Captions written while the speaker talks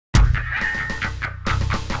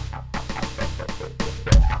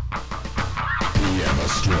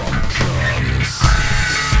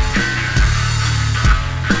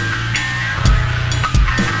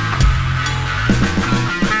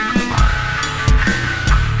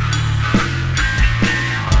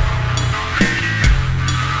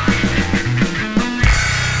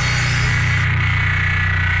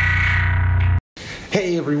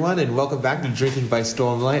everyone, and welcome back to Drinking by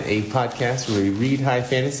Stormlight, a podcast where we read high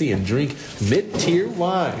fantasy and drink mid-tier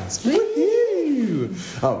wines. Woo-hoo!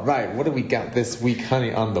 All right, what do we got this week,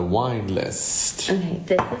 honey, on the wine list? Okay,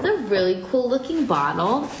 this is a really cool looking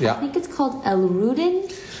bottle. Yeah. I think it's called El Rudin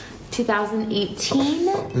 2018.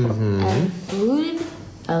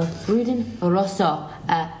 El Rudin Rosso.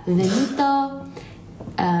 Veneto.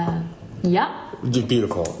 Yeah.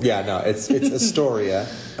 Beautiful. Yeah, no, it's Astoria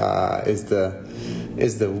is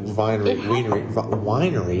the winery.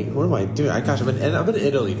 What am I doing? I've been in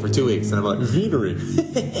Italy for 2 weeks, and I'm like, vinery.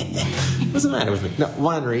 What's the matter with me? No,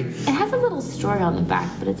 winery. It has a little story on the back,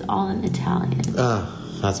 but it's all in Italian.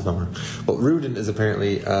 That's a bummer. Well, Rudin is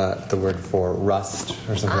apparently the word for rust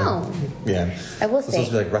or something. Oh. Yeah. I will It's say,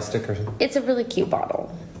 supposed to be like rustic or something. it's a really cute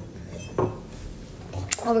bottle.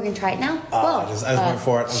 Oh, we're going to try it now? I just went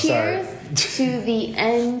for it. I'm cheers sorry. to the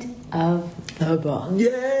end of the book.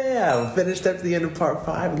 Yeah, we finished up to the end of part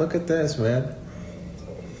 5. Look at this, man.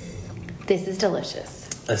 This is delicious.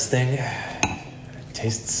 This thing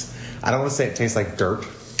tastes... I don't want to say it tastes like dirt.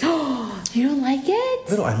 You don't like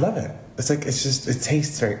it? No, I love it. It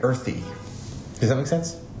tastes very earthy. Does that make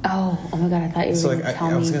sense? Oh my god, I thought you were going to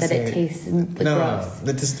tell me that it tastes gross.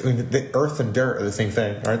 No. The earth and dirt are the same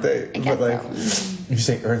thing, aren't they? I guess so. If you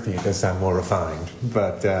say earthy, it does sound more refined.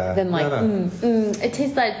 But then it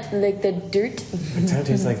tastes like the dirt. It kind of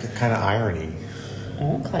tastes like kind of irony. I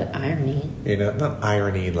won't call it irony. You know, not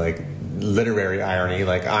irony like literary irony,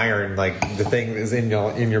 like iron, like the thing is in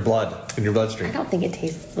your blood, in your bloodstream. I don't think it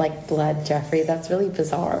tastes like blood, Jeffrey. That's really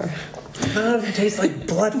bizarre. None of it tastes like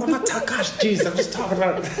blood. I'm not talking. Gosh, jeez, I'm just talking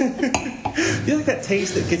about. You like that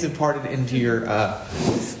taste that gets imparted into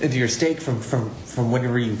your steak from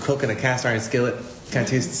whenever you cook in a cast iron skillet. Kind of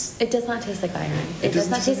tastes. It does not taste like iron. It does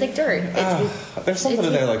not taste like dirt. There's something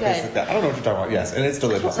in there like good. this, like that. I don't know what you're talking about. Yes, and it's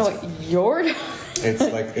delicious. I don't know what you're.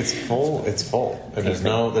 It's full. It's full, and there's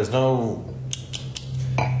no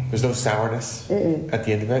sourness at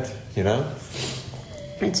the end of it. You know.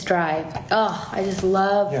 It's dry. Oh, I just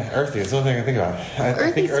love. Yeah, earthy. It's the only thing I think about.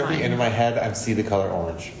 I think earthy, fine. and in my head, I see the color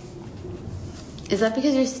orange. Is that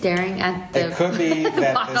because you're staring at the? It could be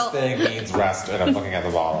that bottle? this thing means rust, and I'm looking at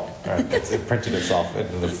the bottle. Right? It's imprinted itself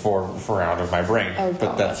into the foreground of my brain. Oh,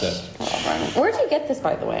 but that's it. Where'd you get this,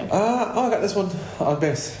 by the way? I got this one on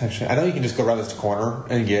base. Actually, I know you can just go around this corner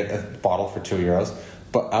and get a bottle for €2.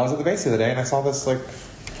 But I was at the base the other day, and I saw this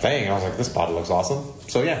thing. I was like, this bottle looks awesome.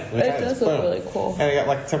 So yeah, It does look really cool. And I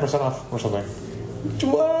got 10% off or something.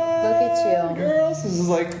 What? Look at you. Girls, this is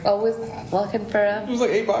Always looking for it was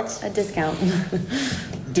like $8. a discount.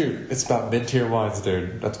 Dude, it's about mid-tier wines,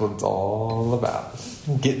 dude. That's what it's all about.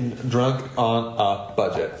 Getting drunk on a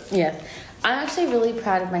budget. Yes. I'm actually really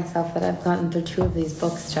proud of myself that I've gotten through 2 of these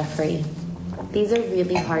books, Jeffrey. These are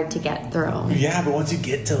really hard to get through. Yeah, but once you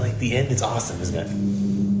get to the end, it's awesome, isn't it?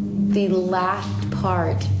 The last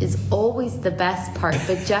part is always the best part,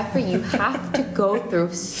 but Jeffrey, you have to go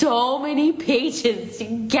through so many pages to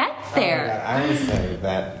get there. Oh my God, I would say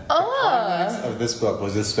that the climax of this book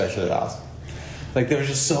was especially awesome. There was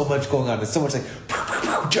just so much going on. There's so much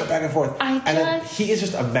jump back and forth. Then he is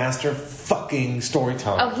just a master fucking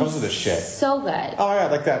storyteller. Oh, Comes with this shit. So good. Oh yeah,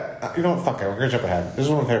 like that. You know what? Fuck it. We're gonna jump ahead. This is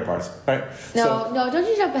one of my favorite parts, right? No, don't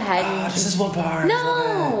you jump ahead. This is one part.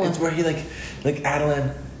 No. It's where he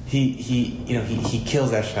Adeline. He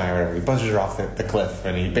kills Eshni or whatever. He bunches her off the cliff,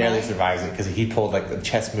 and he barely survives it because he pulled the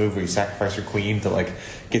chess move where you sacrifice your queen to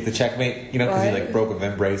get the checkmate. Because he broke a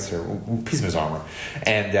vimbrace or a piece of his armor,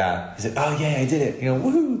 and he's like, "Oh yeah, I did it!"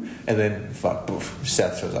 Woohoo! And then poof,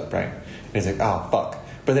 Seth shows up, right? And he's like, "Oh fuck!"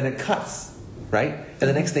 But then it cuts, right? And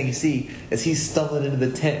the next thing you see is he's stumbling into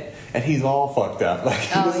the tent, and he's all fucked up.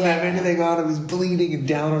 He doesn't have anything on him. He's bleeding and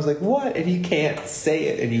down. I was like, "What?" And he can't say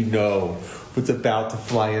it, and you know what's about to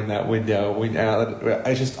fly in that window.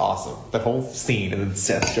 It's just awesome. That whole scene, and then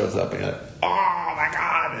Seth shows up, and you're like, "Oh my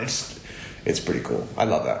god!" It's pretty cool. I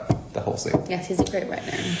love that. The whole scene. Yes, he's a great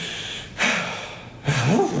writer.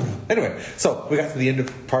 Anyway, so we got to the end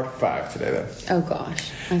of part 5 today, then. Oh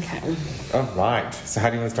gosh. Okay. All right. So how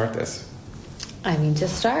do you want to start this? I mean,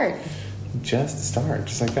 just start. Just start,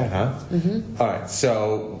 just like that, huh? Mm-hmm. All right.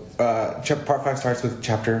 So part 5 starts with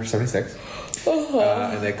chapter 76.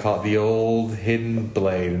 And they call it the Old Hidden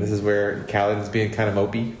Blade. And this is where Kaladin's being kind of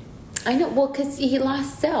mopey. I know, well, because he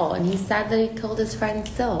lost Syl, and he's sad that he killed his friend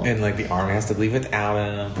Syl. And the army has to leave without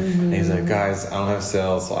him. And he's like, guys, I don't have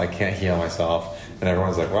Syl, so I can't heal myself. And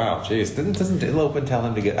everyone's like, wow, jeez. Doesn't Lopin tell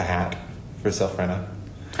him to get a hat for Sylphrena?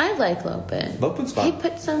 I like Lopin. Lopin's fun. He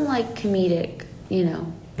put some, comedic,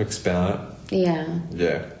 Spin on it. Yeah.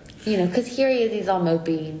 Yeah. You know, because here he is, he's all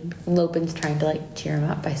mopey. Lopin's trying to like cheer him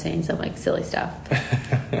up by saying some like silly stuff.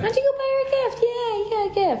 Why don't you go buy her a gift? Yeah, you got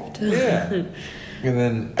a gift. Yeah. And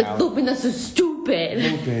then Like, Lupin, that's so stupid.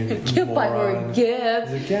 Lupin, I can't buy her a moron. gift.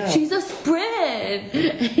 He's like, yeah. She's a sprint.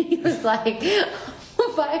 And he was like,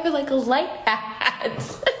 I'll buy her like a light hat.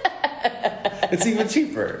 It's even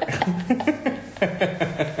cheaper.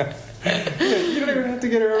 You don't even have to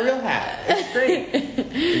get her a real hat. It's great.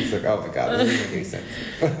 He's like, oh my god, this doesn't make any sense.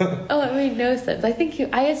 Oh, it made no sense.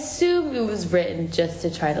 I assume it was written just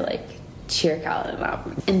to try to like cheer Kaladin up.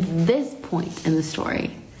 And this point in the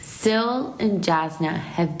story, Syl and Jasna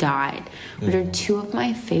have died, which are two of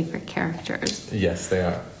my favorite characters. Yes, they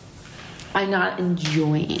are. I'm not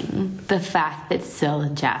enjoying the fact that Syl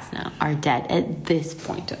and Jasna are dead at this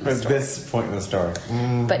point in the At story. this point in the story.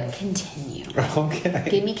 But continue.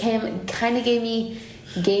 Okay. Kind of gave me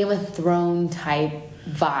Game of Thrones type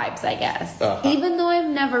vibes, I guess. Uh-huh. Even though I've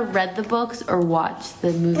never read the books or watched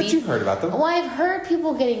the movie. But you've heard about them. Well, I've heard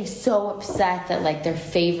people getting so upset that like their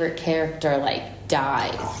favorite character like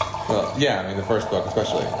dies. Well, yeah, I mean the first book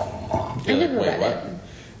especially. I never read it.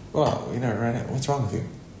 Well, you never read it. What's wrong with you?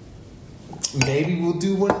 Maybe we'll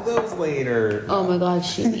do one of those later. Oh my god,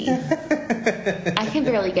 Shimi. I can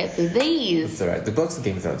barely get through these. It's alright. The books of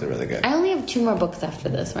Game of Thrones are really good. I only have 2 more books after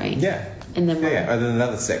this, right? Yeah. And then we're... And then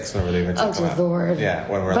another 6 whenever they eventually Oh, come out. dear Lord. Yeah,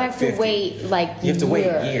 when we're But I like have to 50. wait, like, You have to wait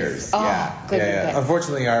years. Oh, Yeah. goodness. Yeah.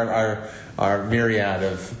 Unfortunately, our myriad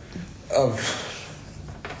of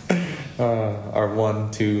our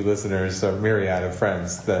 1-2 listeners, our myriad of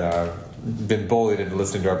friends that are been bullied into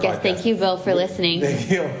listening to our podcast. Yes, thank you, Bill, for listening.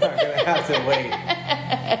 Thank you. We're going to have to wait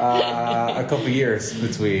a couple years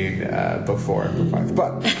between book 4 and book 5.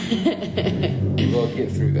 But we'll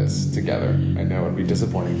get through this together. I know it'll be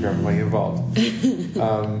disappointing for everybody involved.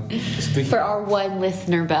 For our one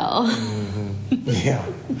listener, Bill. Yeah.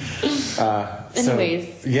 Anyways,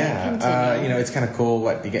 continue. It's kind of cool.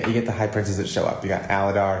 What you get the high princes that show up. You got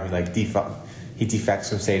Aladar, who like defects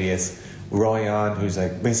from Sadius. Royan, who's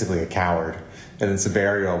like basically a coward, and then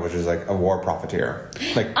Siberial, which is like a war profiteer.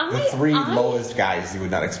 Like the 3 lowest guys you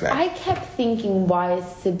would not expect. I kept thinking, why is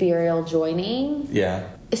Siberial joining? Yeah.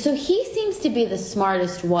 So he seems to be the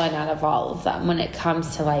smartest one out of all of them when it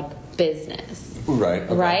comes to like business. Right.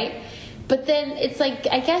 Okay. Right? But then it's like,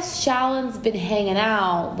 I guess Shallan's been hanging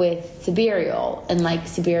out with Siberial and like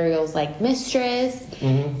Siberial's like mistress.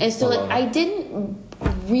 Mm-hmm. And so like I didn't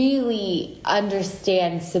really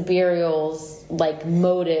understand Siberial's like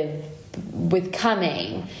motive with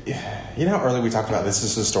coming. You know how earlier we talked about this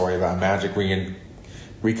is a story about magic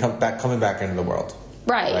coming back into the world.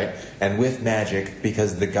 Right. And with magic,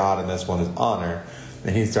 because the god in this one is honor,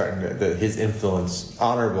 and he's starting to, his influence,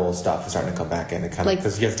 honorable stuff is starting to come back in. It kind of,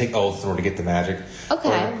 because you have to take oaths in order to get the magic.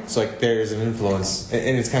 Okay. So like there's an influence,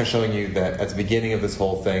 and it's kind of showing you that at the beginning of this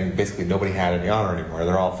whole thing, basically nobody had any honor anymore.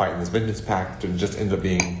 They're all fighting this vengeance pact and just end up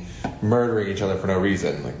murdering each other for no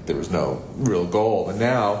reason. Like there was no real goal. And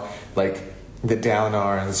now, like the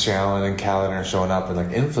Dalinar and Shallan and Kaladin are showing up and like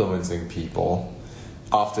influencing people.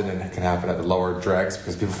 Often it can happen at the lower dregs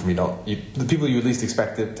because people from the people you at least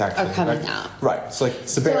expect it to actually are coming out. Right. So like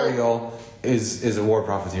Siberial is a war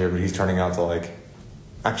profiteer, but he's turning out to like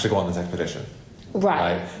actually go on this expedition.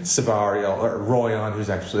 Right. Sibarial or Royan, who's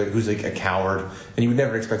like a coward, and you would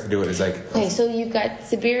never expect to do it. Is like Okay, so you've got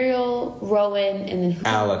Siberial, Rowan, and then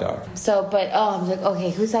Aladar. So, but I'm like, okay,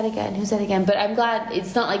 who's that again? But I'm glad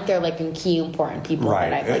it's not like they're like key important people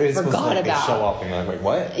that I like, It's supposed to, forgot like, about. They show up and you're like, wait,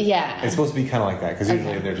 what? Yeah. It's supposed to be kind of like that because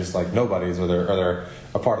usually they're just like nobodies or they're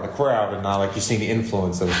a part of the crowd and not like you're seeing the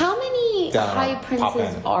influence of. How many Down high on,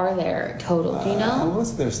 princes are there total? Do you I know? want to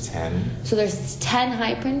say there's 10. So there's 10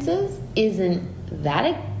 high princes. Isn't that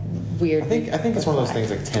a weird? I think it's one of those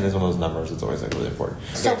things like 10 is one of those numbers that's always like really important.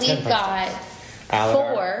 So we've got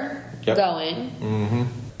Aladar. 4 going,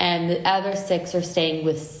 and the other 6 are staying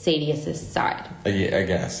with Sadius's side. Yeah, I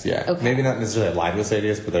guess, yeah. Okay. Maybe not necessarily allied with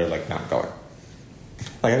Sadius, but they're like not going.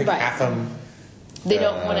 Like I think half them. They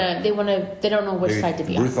don't want to. They don't know which side to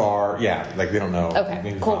be on. Ruthar, yeah, like they don't know. Okay,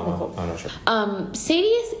 Maybe cool. I'm not sure.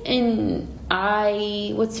 Sadius and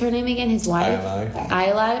what's her name again? His wife,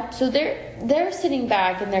 Ayla. So they're sitting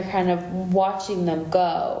back and they're kind of watching them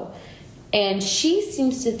go, and she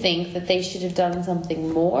seems to think that they should have done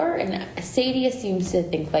something more, and Sadius seems to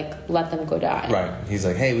think like let them go die. Right. He's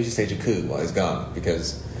like, hey, we should stage a coup while he's gone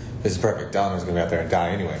because this is perfect. Dalinor's gonna be out there and die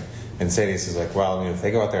anyway. And Sadius is like, well, I mean, if they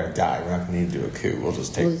go out there and die, we're not going to need to do a coup. We'll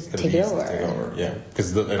just take it over. Yeah,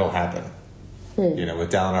 because it'll happen. You know,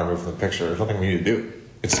 with Dalinar removed from the picture, there's nothing we need to do.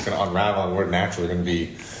 It's just going to unravel, and we're naturally going to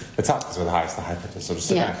be the top is where the highest the high point is. So just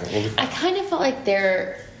sit back. I kind of felt like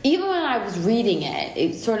even when I was reading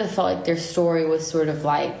it sort of felt like their story was sort of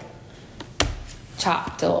like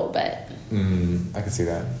chopped a little bit. I can see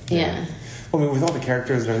that. Yeah. Well, I mean, with all the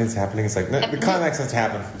characters and everything that's happening, it's like, the climax has to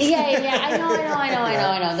happen. Yeah. I know.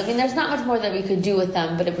 I mean, there's not much more that we could do with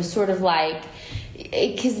them, but it was sort of like,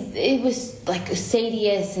 because it was like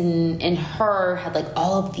Sadius and her had like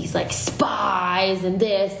all of these like spies and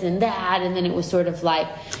this and that, and then it was sort of like,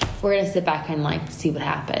 we're going to sit back and like see what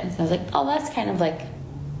happens. And I was like, oh, that's kind of like...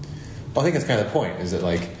 Well, I think that's kind of the point, is that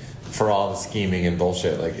like, for all the scheming and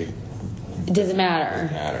bullshit, like... It doesn't matter. It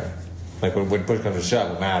doesn't matter. Like, when push comes to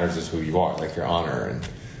shove, what matters is who you are, like your honor and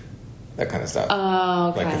that kind of stuff. Oh,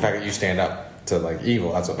 okay. Like, the fact that you stand up to, like,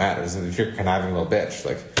 evil, that's what matters. And if you're a conniving little bitch,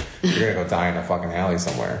 like, you're gonna go die in a fucking alley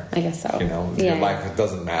somewhere. I guess so. You know, your life, it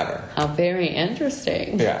doesn't matter. How very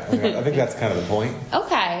interesting. Yeah, I think that's kind of the point.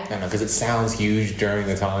 Okay. I don't know, because it sounds huge during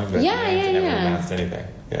the time, but it never amounts to anything.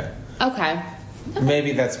 Yeah. Okay.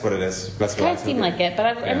 Maybe that's what it is. That's what it seemed like it, but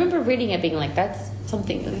I remember reading it being like, that's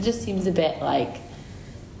something that just seems a bit like,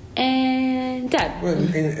 and dead. Well,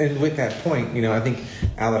 and with that point, you know, I think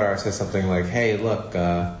Aladar says something like, hey, look,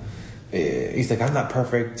 he's like, I'm not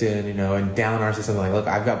perfect, and, you know, and Dalinar says something like, look,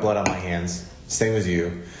 I've got blood on my hands, same as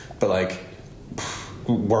you, but, like,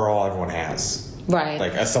 we're all everyone has. Right.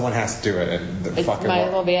 Like, someone has to do it, and it might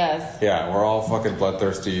as well be us. Yeah, we're all fucking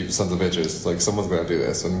bloodthirsty sons of bitches. Like, someone's gonna do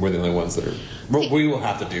this, and we're the only ones that we will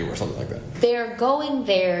have to do, or something like that. They're going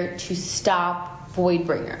there to stop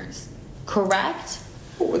Voidbringers, correct?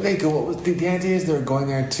 What would they go? The idea is they're going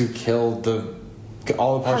there to kill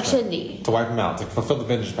all the Parshendi, to wipe them out, to fulfill the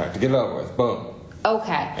Vengeance Pact, to get it over with. Boom.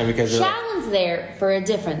 Okay. And because Shallan's there for a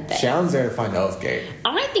different thing. Shallan's there to find Oathgate.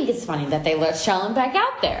 I think it's funny that they let Shallan back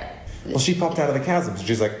out there. Well, she popped out of the chasm, so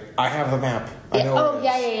she's like, I have the map. I know oh,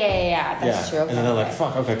 yeah. That's true. Okay, and then they're like,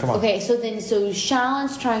 fuck, okay, come on. Okay, so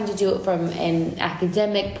Shallan's trying to do it from an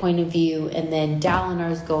academic point of view, and then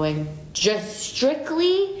Dalinar's going just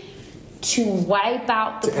strictly to wipe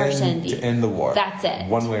out the Parshendi. To end the war. That's it.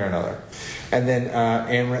 One way or another. And then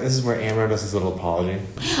Amram, this is where Amram does his little apology.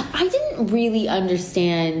 I didn't really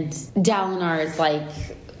understand Dalinar's, like,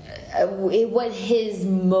 what his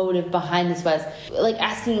motive behind this was. Like,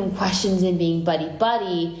 asking him questions and being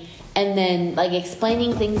buddy-buddy, and then, like,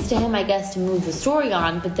 explaining things to him, I guess, to move the story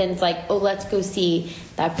on, but then it's like, oh, let's go see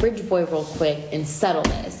that bridge boy real quick and settle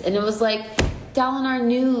this. And it was like, Dalinar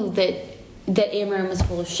knew that Amram was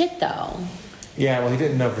full of shit, though. Yeah, well, he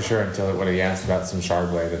didn't know for sure until when he asked about some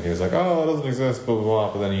Shardblade, and he was like, oh, it doesn't exist, blah, blah,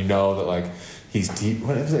 blah. But then you know that, like,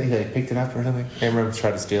 what is it? He, like, picked it up or something? Amram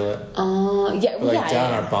tried to steal it. Yeah, but, like,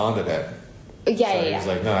 Dalinar bonded it. Yeah, so he was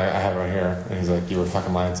like, no, I have it right here. And he's like, you were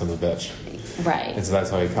fucking lying, son of a bitch. Right. And so that's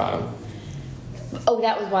how he caught him. Oh,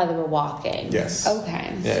 that was why they were walking. Yes.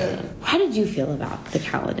 Okay. Yeah. So, how did you feel about the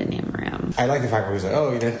Kaladin Amram? I like the fact where he was like,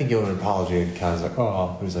 oh, I think you owe an apology. And Kaladin's like,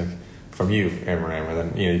 oh, he was like, from you, Amram.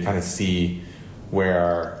 And then, you kind of see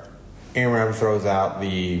where Amram throws out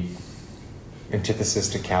the antithesis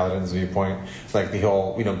to Kaladin's viewpoint. Like the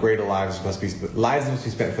whole, greater lives must be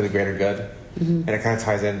spent for the greater good. Mm-hmm. And it kind of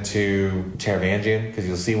ties into Taravangian, because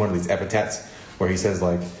you'll see one of these epithets where he says,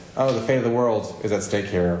 like, oh, the fate of the world is at stake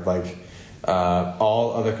here. Like,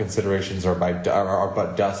 all other considerations are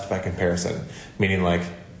but dust by comparison. Meaning, like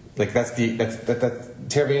that's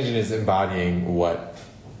Taravangian is embodying what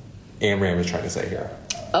Amram is trying to say here.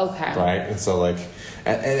 Okay. Right? And so, like,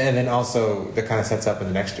 and then also that kind of sets up in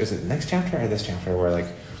the next chapter or this chapter where, like,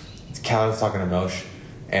 Kaladin's talking to Moshe,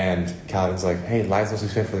 and Kaladin's like, hey, lives must be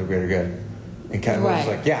spent for the greater good. And Moshe's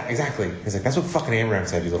like, yeah, exactly. He's like, that's what fucking Amram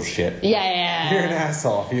said, you little shit. Yeah. You're an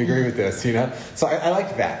asshole if you agree with this, So I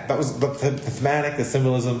like that. That was the thematic, the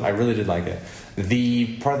symbolism. I really did like it.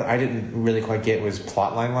 The part that I didn't really quite get was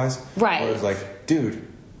plotline wise. Right. Where it was like, dude,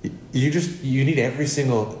 you need every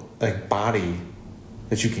single, like, body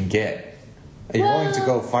that you can get. And you're willing to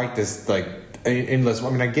go fight this, like, endless. I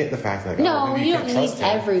mean, I get the fact that, no, maybe you can't don't trust need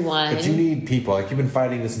him, everyone. but you need people. Like, you've been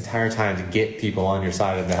fighting this entire time to get people on your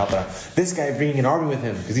side and to help out. This guy bringing an army with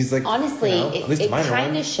him because he's like, honestly, it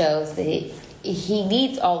kind of shows that he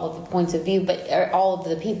needs all of the points of view, or all of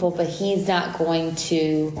the people, but he's not going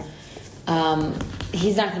to.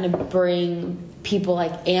 He's not going to bring people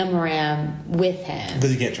like Amram with him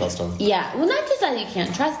because you can't trust him. Yeah, well, not just that you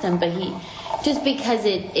can't trust him, but because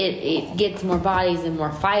it gets more bodies and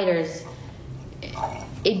more fighters.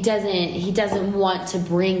 He doesn't want to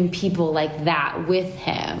bring people like that with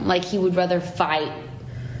him. Like, he would rather fight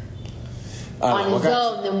on his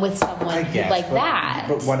own than with someone that.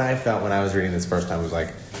 But what I felt when I was reading this first time was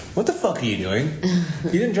like, what the fuck are you doing?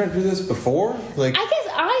 You didn't try to do this before? Like, I guess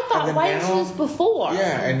I thought, why didn't you do this before?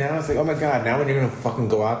 Yeah, and now it's like, oh my god, now when you're gonna fucking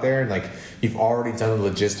go out there and like you've already done the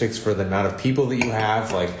logistics for the amount of people that you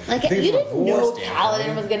have, like you didn't know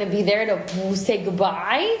Kaladin was gonna be there to say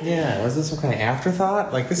goodbye. Yeah, was this some kind of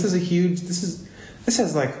afterthought? Like this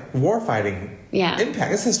has like war fighting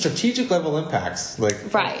impact. This has strategic level impacts.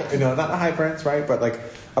 Like right. Not a high prince, right? But like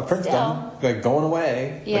a princedom, like going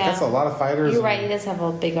away. Yeah. Like that's a lot of fighters. You're right, he does have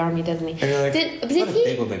a big army, doesn't he? Like, did he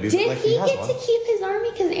get to keep his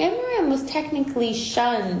army? Because Amaram was technically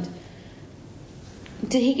shunned.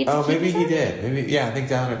 Did he get to keep maybe his he army? did. Maybe, I think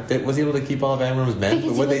Dalinar was he able to keep all of Amaram's men.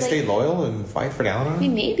 Because would they stay loyal and fight for Dalinar? I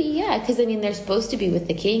mean, maybe, yeah. Because, they're supposed to be with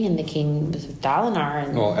the king, and the king was with Dalinar.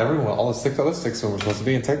 And... Well, all the other six were supposed to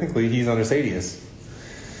be, and technically he's under Sadeas.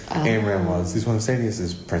 Amaram was. He's one of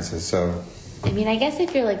Sadeas' princes, so... I mean, I guess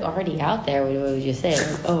if you're, already out there, what would you say?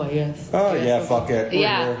 I guess. Oh, yeah, fuck it.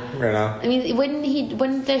 Yeah. I mean,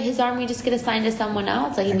 wouldn't his army just get assigned to someone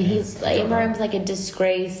else? Amaram's a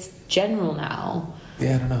disgraced general now.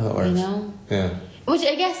 Yeah, I don't know how that works. Yeah. Which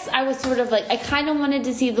I guess I was sort of I kind of wanted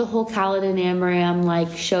to see the whole Kaladin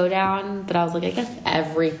Amaram showdown, but I was like, I guess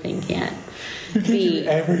everything can't be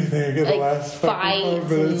everything in the last fight and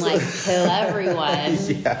kill everyone.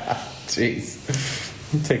 Yeah, jeez.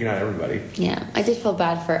 I'm taking out everybody. Yeah, I did feel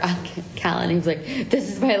bad for Kaladin. He was like, this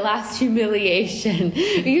is my last humiliation.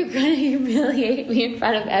 You're going to humiliate me in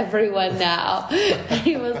front of everyone now. And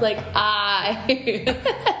he was like,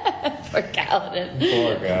 Poor Kaladin.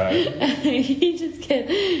 Poor guy. He just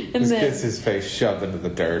gets his face shoved into the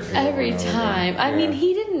dirt. Every time. I mean,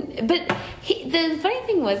 he didn't... But the funny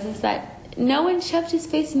thing is that no one shoved his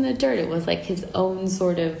face in the dirt. It was his own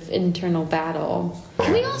sort of internal battle.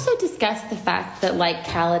 Can we also discuss the fact that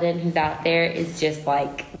Kaladin, who's out there, is just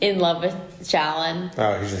in love with Shallan?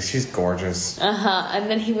 Oh, he's like, she's gorgeous. And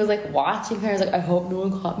then he was watching her. I was like, I hope no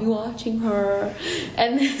one caught me watching her.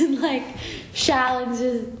 And then Shallan's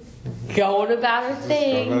just going about her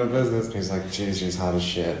thing. Going about her business. And he's like, geez, she's hot as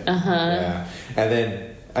shit. Yeah. And then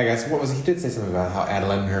I guess he did say something about how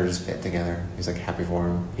Adelaide and her just fit together. He's happy for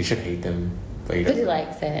him. He should hate them, but he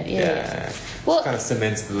likes it. Yeah. Well, it kind of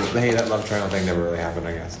cements that love triangle thing never really happened.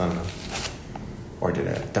 I guess I don't know, or did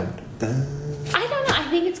it? Dun, dun. I don't know. I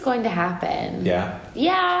think it's going to happen. Yeah.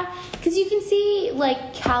 Yeah, because you can see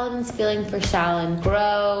Kaladin's feeling for Shallan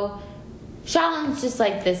grow. Shallan's just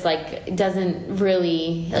this doesn't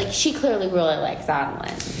really she clearly really likes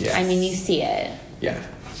Adelaide. Yes. I mean, you see it. Yeah.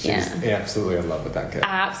 She's absolutely in love with that kid.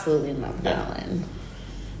 Absolutely in love with Adelaide.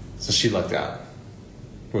 So she lucked out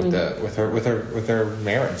with her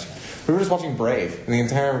marriage. We were just watching Brave, and the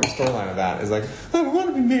entire storyline of that is I want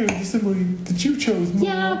to be married to somebody that you chose. Mom.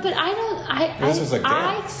 Yeah, but I don't.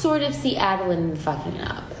 I sort of see Adelaide fucking it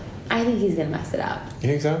up. I think he's gonna mess it up. You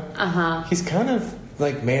think so? He's kind of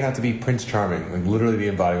made out to be Prince Charming, literally the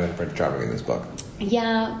embodiment of Prince Charming in this book.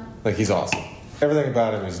 Yeah. He's awesome. Everything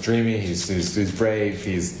about him is dreamy. He's brave.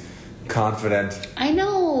 He's confident. I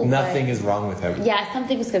know. Nothing is wrong with him. Yeah,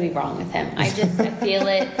 something's gonna be wrong with him. I feel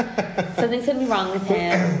it. Something's gonna be wrong with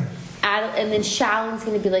him. And then Shallan's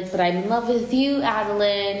gonna be but I'm in love with you,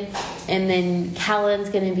 Adelaide. And then Kaladin's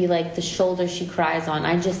gonna be the shoulder she cries on.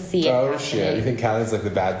 I just see it. Oh shit! You think Kaladin's the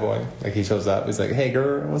bad boy? He shows up. He's like, "Hey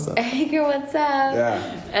girl, what's up?" Hey girl, what's up? Yeah.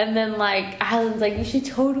 And then Adeline's you should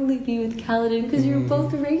totally be with Kaladin because you're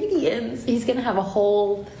both Radiants. He's gonna have a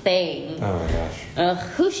whole thing. Oh my gosh.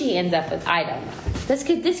 Who she ends up with, I don't know. This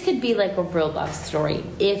could be a real love story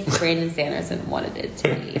if Brandon Sanderson wanted it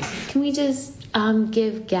to be. Can we just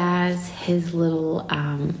give Gaz his little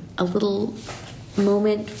a little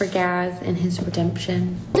moment for Gaz and his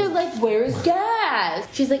redemption? They're where's Gaz?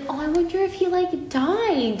 She's oh, I wonder if he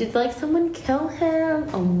died. Did someone kill him?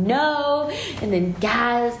 Oh no. And then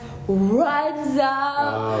Gaz runs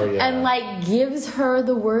up and gives her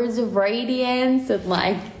the words of radiance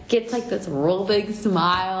and gets this real big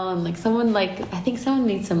smile and someone I think someone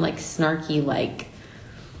made some snarky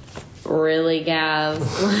really, Gaz?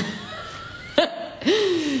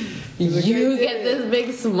 You get this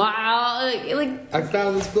big smile, I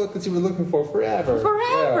found this book that you've been looking for forever.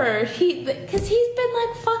 Yeah. Because he's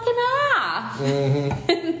been fucking off,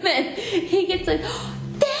 and then he gets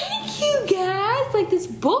thank you, Gaz. This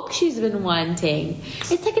book she's been wanting.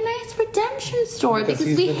 It's a nice redemption story because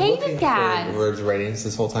we hated Gaz. Words of radiance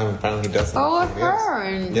this whole time, and finally he does. Oh, her.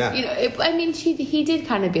 And, yeah. He did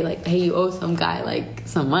kind of be hey, you owe some guy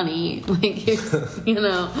some money, here's, you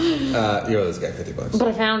owe this guy $50. But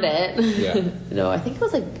I found it. Yeah. No, I think it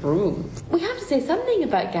was broom. We have to say something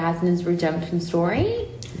about Gaz and his redemption story.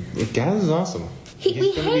 Gaz is awesome.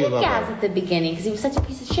 We hated Gaz at the beginning because he was such a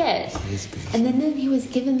piece of shit. And then he was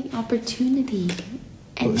given the opportunity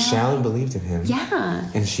And Shallan believed in him. Yeah.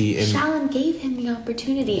 And Shallan gave him the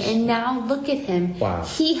opportunity, and now look at him. Wow.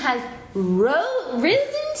 He has risen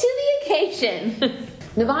to the occasion.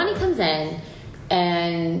 Navani comes in,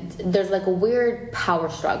 and there's like a weird power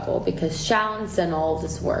struggle because Shallan's done all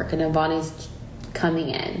this work, and Navani's coming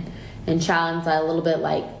in. And Shallan's a little bit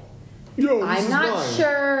like, I'm not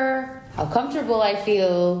sure how comfortable I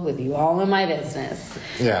feel with you all in my business.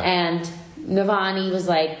 Yeah. And Navani was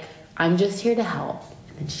like, I'm just here to help.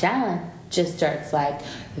 And Shallan just starts like,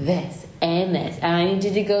 this and this, and I need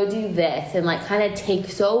you to go do this, and like kind of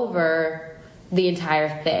takes over the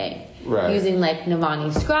entire thing. Right. Using like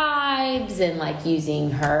Navani's scribes and like using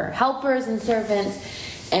her helpers and servants.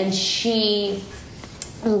 And she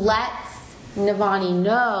lets Navani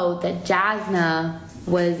know that Jasna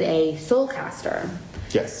was a soul caster.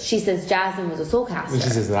 Yes. She says Jasmine was a soul caster. And she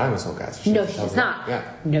says that I'm a soul caster. No, she does not. Yeah.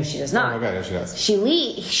 No, she does not. Oh my god, yes, she does.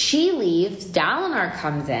 She leaves. Dalinar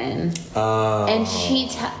comes in,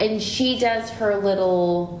 and she does her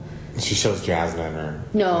little. She shows Jasmine her.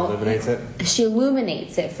 No, she illuminates it. She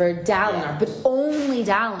illuminates it for Dalinar, but only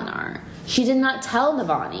Dalinar. She did not tell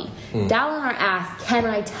Navani. Dalinar asked, "Can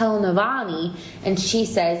I tell Navani?" And she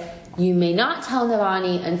says, "You may not tell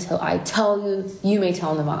Navani until I tell you. You may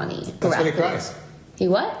tell Navani." That's when he cries. He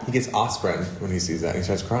what? He gets Osprey when he sees that. He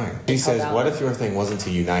starts crying. He says, "What if your thing wasn't to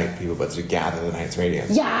unite people, but to gather the Night's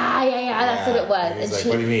Radiance?" Yeah. That's what it was. And he's like,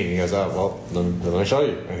 "What do you mean?" He goes, "Oh, well, let me show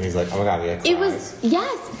you." And he's like, "Oh my god, yeah." It was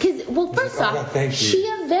because first like, "Oh my off, God, thank you." she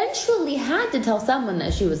eventually had to tell someone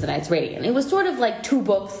that she was the Night's Radiant. It was sort of like 2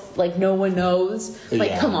 books, like no one knows.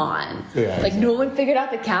 Like, Yeah. come on, Yeah, like exactly. no one figured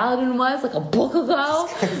out that Kaladin was like a book ago.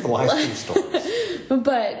 Flies through stories.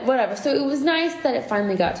 But whatever. So it was nice that it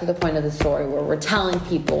finally got to the point of the story where we're telling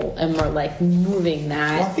people and we're like moving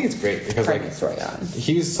that. Well, I think it's great because part like of the story on.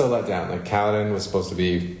 he was so let down. Like Kaladin was supposed to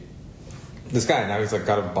be this guy. Now he's like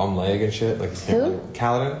got a bum leg and shit. Like Who?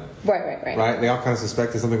 Kaladin. Right. They all kind of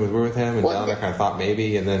suspected something was weird with him, and Well, Dalinar kind of thought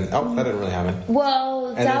maybe, and then that didn't really happen. Well,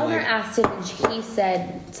 And then, Dalinar like- asked him, and he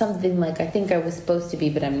said something like, "I think I was supposed to be,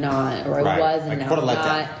 but I'm not," or "I Right. was and Like, now what a I'm letdown.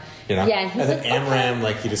 not." You know? Yeah, and he's then like, Amram, "Okay."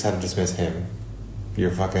 like you just had to dismiss him.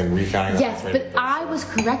 You're fucking recounting. Yes, but I was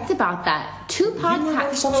correct about that. Two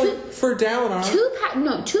podcasts for Dalinar.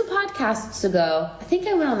 two podcasts ago, I think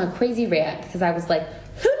I went on a crazy rant because I was like,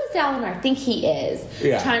 who does Dalinar think he is?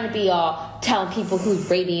 Yeah. Trying to be all telling people who's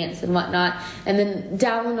radiance and whatnot. And then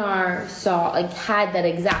Dalinar had that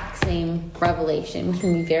exact same revelation, which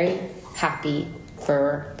made me very happy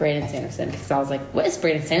for Brandon Sanderson because I was like, what is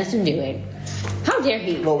Brandon Sanderson doing? How dare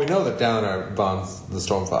he? Well, we know that Dalinar bonds the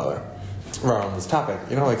Stormfather. We're on this topic.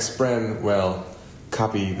 You know, like Spren will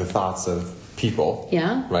copy the thoughts of people.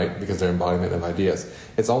 Yeah. Right? Because they're embodiment of ideas.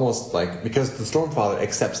 It's almost like because the Stormfather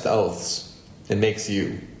accepts the oaths, it makes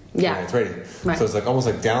you. Yeah. It's ready. Right. So it's like almost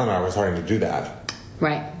like Dalinar was starting to do that.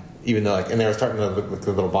 Right. Even though and they were starting to look like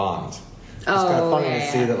the little bond. It's kind of funny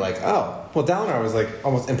to see that Dalinar was like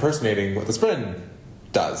almost impersonating what the Spren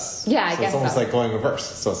does. Yeah, I so guess it's almost so. like going reverse.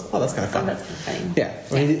 So it's, that's kind of fun. That's kind of funny. Yeah.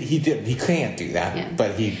 I mean, he can't do that, Yeah.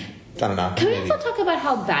 but I don't know. Can we maybe. also talk about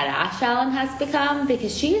how badass Shallan has become?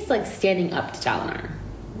 Because she is like standing up to Dalinar.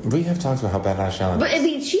 We have talked about how badass Shallan But I is.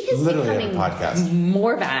 mean, she is Literally becoming every podcast.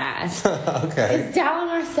 more badass. Okay. Because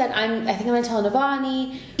Dalinar said, I think I'm going to tell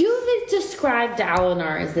Navani. You've described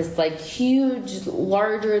Dalinar as this like huge,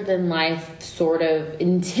 larger than life, sort of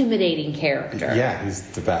intimidating character. Yeah, he's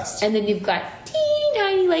the best. And then you've got teeny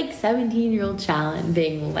tiny, like 17-year-old Shallan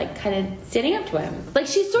being like kind of standing up to him. Like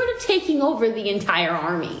she's sort of taking over the entire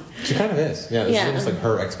army. She kind of is. Yeah, this is almost like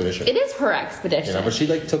her expedition. It is her expedition. You know, but she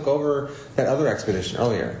like took over that other expedition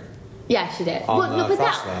earlier Yeah, she did. on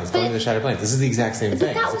Frostlands, going to the Shattered Plains. This is the exact same But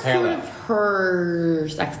thing. that It's a was sort parallel. of her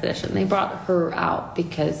expedition. They brought her out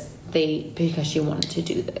because she wanted to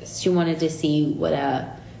do this. She wanted to see what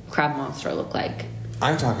a crab monster looked like.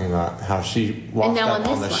 I'm talking about how she walked now up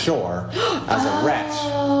on on the this shore as a wretch,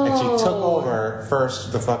 and she took over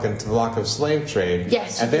first the fucking Tavaka slave trade,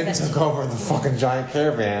 Yes, she and did then that. took over the fucking giant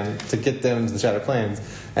caravan to get them to the Shattered Plains,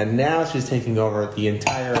 and now she's taking over the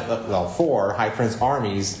entire 4 High Prince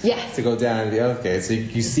armies Yes. to go down to the Oathgate. So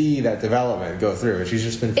you see that development go through, and she's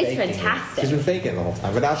just been It's faking fantastic. it. She's been faking it the whole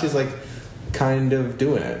time, but now she's like kind of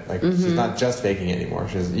doing it. Like she's not just faking it anymore.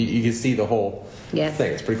 You can see the whole Yes.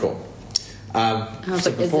 thing. It's pretty cool. I was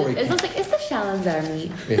like, is the Shallon's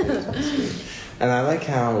army? And I like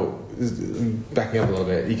how, backing up a little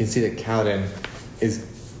bit, you can see that Kaladin is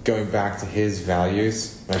going back to his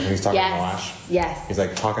values. Like when he's talking to Moash. Yes. He's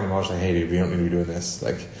like talking to Moash like, hey dude, we don't need to be doing this.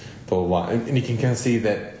 Like, blah, blah, blah. And you can kind of see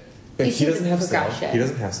that He doesn't have Cell. He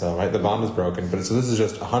doesn't have Cell, right? The bond is broken, but so this is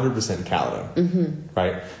just 100% Kaladin,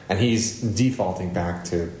 right? And he's defaulting back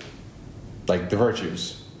to like the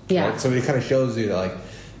virtues. Yeah. Right? So it kind of shows you that like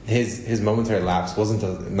his momentary lapse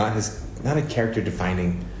wasn't not a character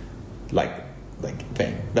defining like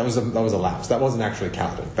thing. That was a lapse. That wasn't actually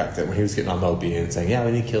Kaladin back then when he was getting on Moby and saying, "Yeah,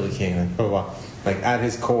 we need to kill the king." Like, blah, blah, blah. Like at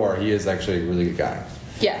his core, he is actually a really good guy.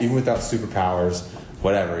 Yes. Even without superpowers,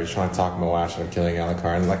 whatever. He's trying to talk Moash into killing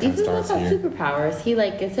Alucard, and that kind of starts here. Even without superpowers, he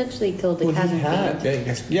like essentially killed the Chasm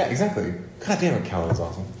Fiend. Yeah, exactly. God damn it, Kaladin's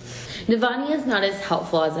awesome. Navani is not as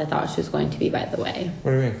helpful as I thought she was going to be, by the way.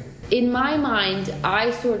 What do you mean? In my mind, I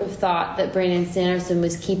sort of thought that Brandon Sanderson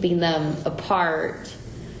was keeping them apart.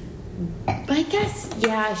 But I guess,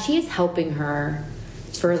 yeah, she is helping her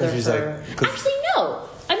further. Actually, no.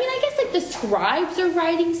 I mean, I guess like the scribes are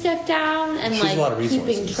writing stuff down and like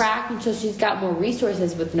keeping track until she's got more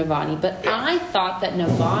resources with Navani. But I thought that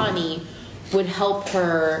Navani would help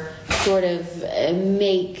her sort of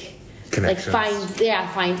make like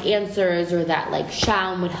find answers, or that like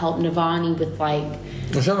Shallan would help Navani with like.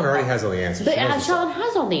 Well, Shallan already has all the answers. But Shallan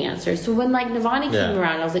has all the answers. So when like Navani came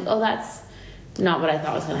around, I was like, oh, that's not what I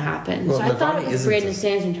thought was going to happen. Well, so I thought it was Brandon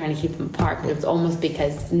Sanderson trying to keep them apart, but it was almost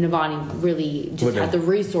because Navani really just had the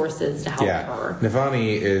resources to help her.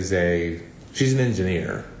 Navani she's an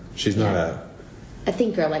engineer. She's not a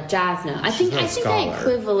thinker like Jasnah. I think I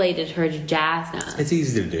equivalated her to Jasnah. It's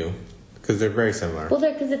easy to do because they're very similar. Well,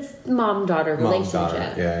 because it's mom-daughter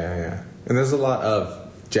relationship. Yeah. And there's a lot of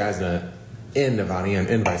Jasnah in Navani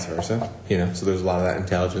and vice versa, so there's a lot of that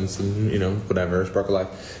intelligence and whatever, spark of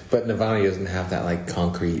life, but Navani doesn't have that like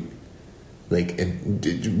concrete like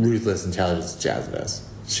ruthless intelligence Jasnah does.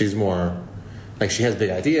 She's more like she has big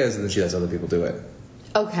ideas and then she lets other people do it.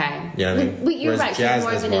 Okay. You know what I mean? But you're right, she's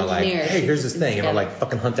more of an engineer. Like, hey, here's this thing, and I'll like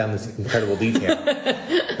fucking hunt down this incredible detail.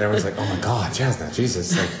 And everyone's like, oh my god, Jasnah,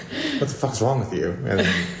 Jesus, like what the fuck's wrong with you? And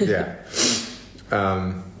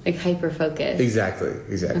then, like hyper focus. Exactly.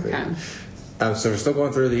 Okay. So we're still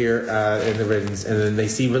going through here in the ratings, and then they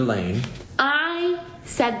see Rlain. I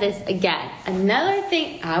said this again. Another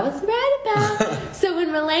thing I was right about. So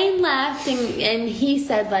when Rlain left and he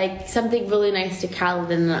said like something really nice to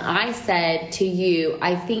Kaladin, and I said to you,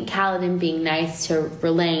 I think Kaladin being nice to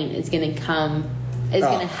Rlain is going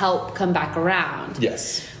to help come back around.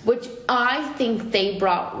 Yes. Which I think they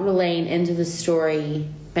brought Rlain into the story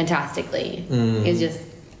fantastically. He's just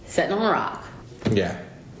sitting on a rock. Yeah.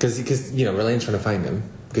 Because Rlain's trying to find him.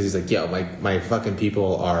 Because he's like, yo, my fucking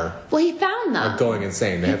people are... Well, he found them. Are going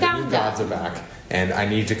insane. The gods are back. And I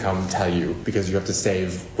need to come tell you because you have to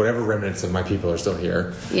save whatever remnants of my people are still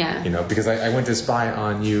here. Yeah. Because I went to spy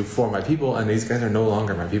on you for my people, and these guys are no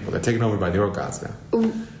longer my people. They're taken over by the Orc gods now.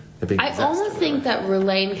 I almost think that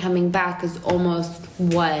Rlain coming back is almost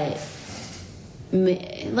what...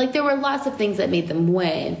 Like, there were lots of things that made them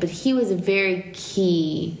win, but he was a very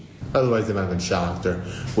key... Otherwise, they might have been shocked or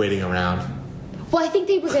waiting around. Well, I think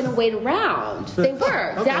they were going to wait around. They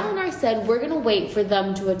were. Okay. Dalinar said, we're going to wait for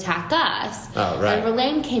them to attack us. Oh, right. And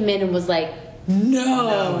Rlain came in and was like,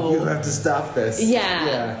 no. You have to stop this.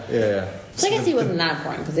 Yeah. So I guess he wasn't that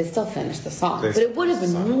important because they still finished the song. But it would have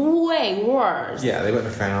been way worse. Yeah, they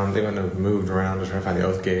wouldn't have moved around to try to find the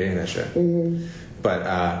Oath Gate and that shit. Mm-hmm.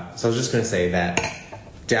 But, so I was just going to say that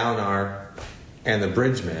Dalinar and the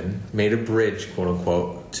Bridgemen made a bridge, quote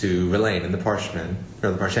unquote, to Rlain and the Parshmen, or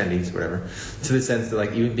the Parshendes, whatever, to the sense that,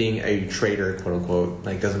 like, even being a traitor, quote unquote,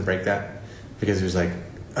 like, doesn't break that. Because he was like,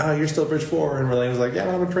 oh, you're still Bridge 4. And Rlain was like, yeah,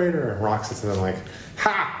 but I'm a traitor. And Rock sits and I'm like,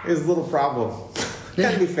 ha, it's a little problem.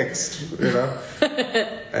 Can be fixed, And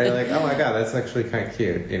you're like, oh my god, that's actually kind of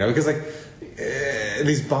cute, Because, like,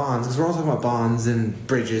 these bonds, because we're all talking about bonds and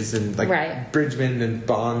bridges and like bridgemen and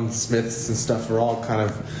bondsmiths and stuff are all kind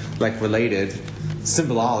of like related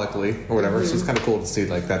symbolically or whatever. Mm-hmm. So it's kind of cool to see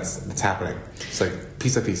like that's happening. It's like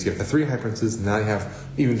piece by piece. You have the 3 High Princes, and now you have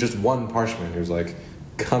even just one Parshman who's like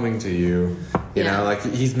coming to you. You know, like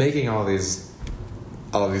he's making all these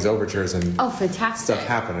overtures and fantastic stuff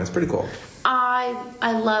happen. It's pretty cool.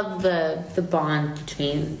 I love the bond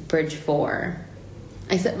between Bridge 4.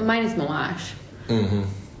 Except minus Moash. Mm-hmm.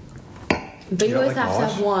 But you always have to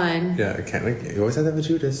have one. Yeah, you always have to have a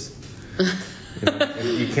Judas.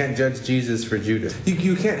 And you can't judge Jesus for Judas.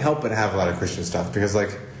 You can't help but have a lot of Christian stuff because,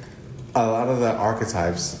 like, a lot of the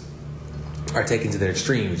archetypes are taken to their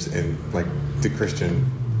extremes in, like, the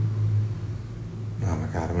Christian. Oh my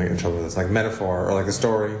god, I'm gonna get in trouble with this. Like metaphor or like a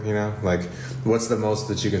story, Like, what's the most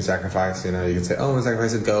that you can sacrifice? You can say, oh, I'm gonna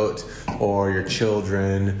sacrifice a goat, or your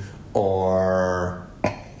children, or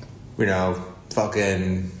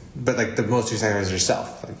fucking, but like the most you sacrifice is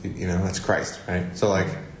yourself, like that's Christ, right? So like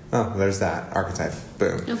Oh, there's that archetype.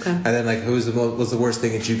 Boom. Okay. And then, like, what's the worst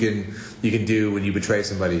thing that you can do when you betray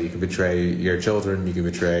somebody? You can betray your children. You can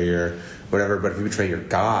betray your whatever. But if you betray your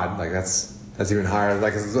God, like that's even higher.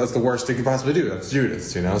 Like that's the worst thing you can possibly do. That's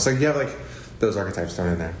Judas. You know, it's like you have like those archetypes thrown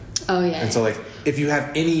in there. Oh yeah. And so, like, if you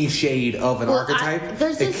have any shade of an archetype,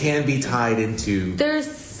 it can be tied into there's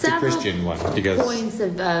several the Christian one because points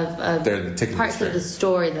of parts of the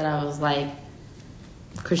story that I was like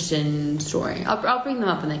Christian story. I'll bring them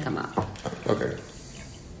up when they come up. Okay.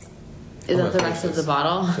 Is that the rest of the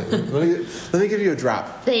bottle? let me give you a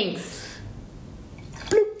drop. Thanks.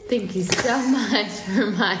 Thank you so much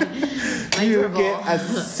for my You dribble. get a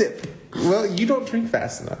sip. Well, you don't drink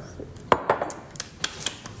fast enough.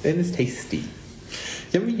 And it's tasty.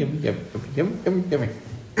 Yummy, yummy, yummy, yummy, yummy, yummy.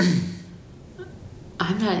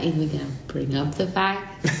 I'm not even gonna bring up the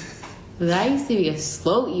fact that I used to be a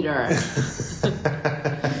slow eater.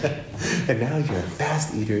 And now you're a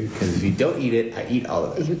fast eater because if you don't eat it, I eat all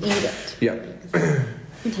of it. You eat it. Yep.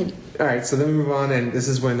 Continue. All right, so then we move on, and this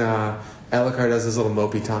is when Elhokar does his little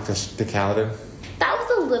mopey talk to Kaladin. That was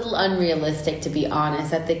a little unrealistic, to be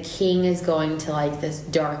honest, that the king is going to like this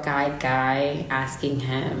dark-eyed guy asking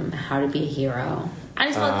him how to be a hero. I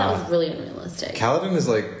just thought that was really unrealistic. Kaladin is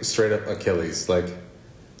like straight up Achilles. Like,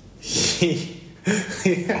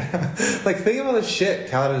 like, think of all the shit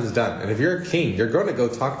Kaladin has done. And if you're a king, you're going to go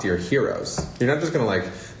talk to your heroes. You're not just going to like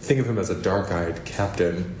think of him as a dark-eyed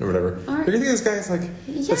captain or whatever. You're going to think this guy's like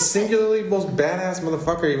the singularly most badass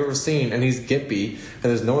motherfucker you've ever seen, and he's gimpy, and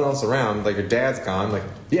there's no one else around. Like, your dad's gone. Like,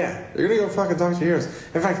 yeah, you're going to go fucking talk to your heroes.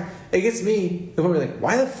 In fact, it gets me the point where like,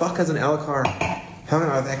 why the fuck hasn't Elhokar hung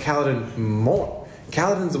out with that Kaladin more?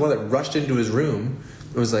 Kaladin's the one that rushed into his room.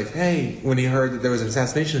 It was like, hey, when he heard that there was an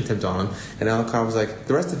assassination attempt on him, and Elhokar was like,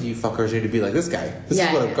 the rest of you fuckers need to be like this guy. This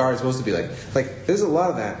is what a guard's supposed to be like. Like, there's a lot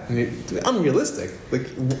of that. I mean, it's unrealistic. Like,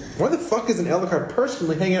 why the fuck isn't Elhokar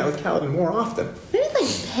personally hanging out with Kaladin more often? Maybe like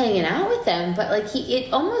hanging out with them, but like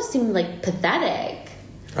it almost seemed like pathetic.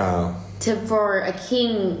 For a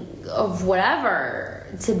king of whatever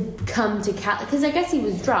to come to because I guess he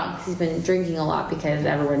was drunk. He's been drinking a lot because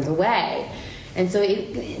everyone's away, and so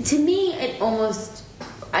to me it almost.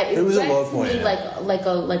 It was a low point.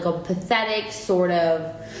 Like a pathetic sort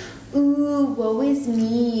of, ooh, woe is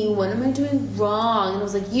me. What am I doing wrong? And I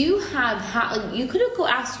was like, you could have go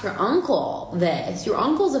ask your uncle this. Your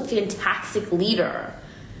uncle's a fantastic leader.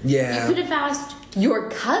 Yeah. You could have asked your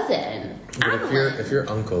cousin. But if your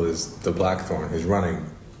uncle is the Blackthorn who's running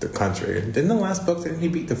the country, didn't the last book didn't he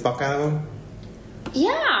beat the fuck out of him?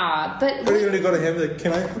 Yeah, but are you going to go to him like,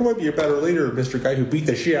 how do I be a better leader, Mr. Guy who beat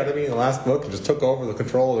the shit out of me in the last book and just took over the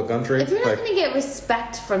control of the country? If you're not going to get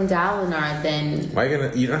respect from Dalinar, then why you're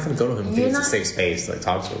not going to go to him because it's a safe space to like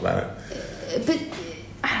talk to him about it. But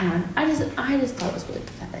I don't know. I just thought it was really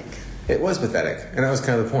pathetic. It was pathetic, and that was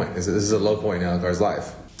kind of the point. This is a low point in Elhokar's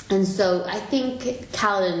life. And so I think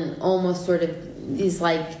Kaladin almost sort of is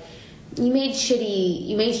like, you made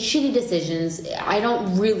shitty decisions. I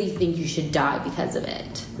don't really think you should die because of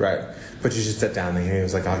it. Right, but you should sit down. And he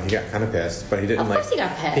was like, he got kind of pissed, but he didn't. Of course, he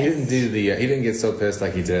got pissed. He didn't do he didn't get so pissed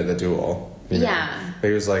like he did at the duel. Yeah, but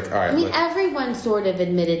he was like, all right. I mean, everyone sort of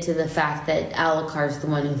admitted to the fact that Elhokar's the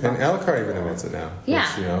one who. And Elhokar even admits it now.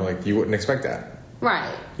 Yeah, which, you wouldn't expect that.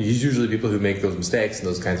 Right. He's usually people who make those mistakes and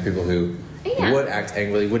those kinds of people who would act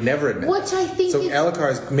angrily would never admit. Which I think. So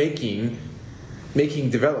Elhokar is making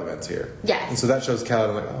developments here. Yes. And so that shows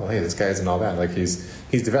Kaladin like, oh, hey, this guy isn't all bad. Like, he's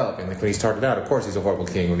developing. Like, when he started out, of course, he's a horrible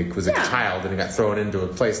king. When he was a child and he got thrown into a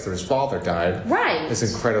place where his father died. Right. This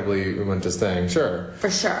incredibly momentous thing, sure.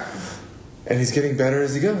 For sure. And he's getting better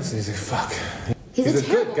as he goes. And he's like, fuck. He's a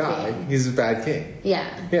good guy. King. He's a bad king.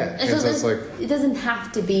 Yeah. Yeah. And so it's like, it doesn't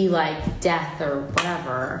have to be like death or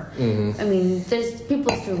whatever. Mm-hmm. I mean, there's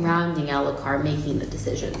people surrounding Elhokar making the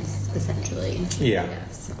decisions, essentially. Yeah.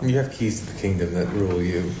 You have keys to the kingdom that rule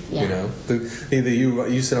you. Yeah. You know, either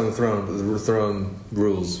you sit on the throne, but the throne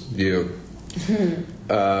rules you.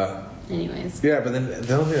 Anyways. Yeah, but then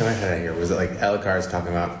the only thing I had here was that like Elhokar is talking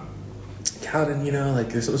about Kaladin. Like,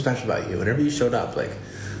 there's something special about you. Whenever you showed up, like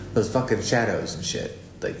those fucking shadows and shit,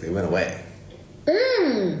 like they went away.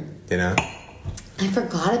 You know. I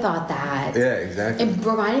forgot about that. Yeah, exactly. It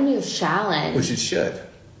reminded me of Shallan. Which it should.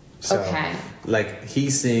 So, okay. Like,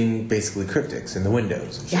 he's seeing basically cryptics in the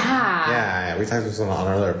windows. And shit. Yeah. We talked about this on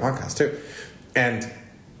our other podcast too. And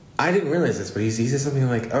I didn't realize this, but he said something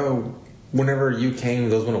like, oh, whenever you came,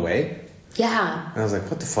 those went away? Yeah. And I was like,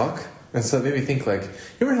 what the fuck? And so it made me think, like,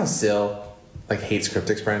 you remember how Syl, like, hates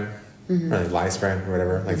cryptics, Bren? or like Lyspren or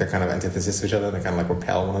whatever. Like they're kind of antithesis to each other. They kind of like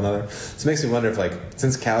repel one another. So it makes me wonder if like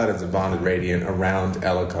since Kaladin's a bonded Radiant around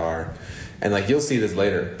Elhokar, and like you'll see this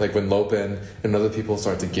later, like when Lopen and other people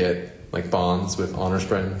start to get like bonds with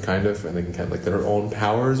Honorspren, kind of, and they can kind of like their own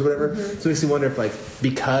powers or whatever. So it makes me wonder if like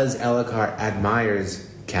because Elhokar admires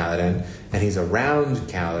Kaladin and he's around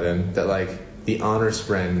Kaladin, that like the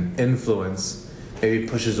Honorspren influence maybe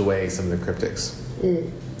pushes away some of the cryptics.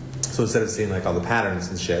 So instead of seeing like all the patterns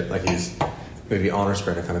and shit, like he's maybe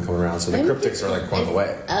Honorspren are kind of coming around, so the cryptics are like going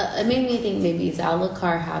away. It made me think maybe does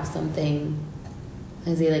Elhokar have something?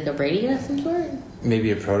 Is he like a Radiant of some sort?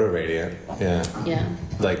 Maybe a proto-Radiant, yeah. Yeah.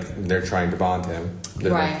 Like they're trying to bond him.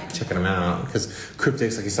 They're like checking him out because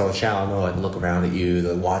cryptics, like you saw with Shallow, they'll like look around at you,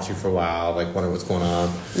 they'll watch you for a while, like wonder what's going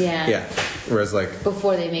on. Yeah. Yeah. Whereas like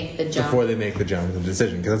before they make the jump. Before they make the jump, the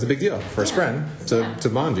decision, because that's a big deal for a Spren to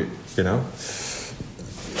bond you, you know.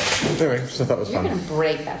 Anyway, just thought it was fun. You're gonna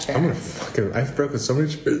break that chair. I'm gonna I've broken so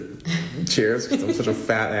many chairs because I'm such a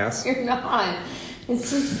fat ass. You're not.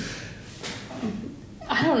 It's just.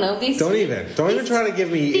 I don't know. Don't even try to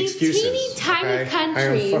give me these excuses. Teeny tiny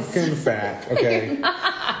countries. I am fucking fat. Okay.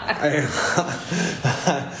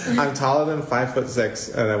 I'm taller than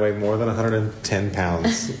 5'6" and I weigh more than 110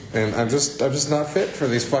 pounds, and I'm just not fit for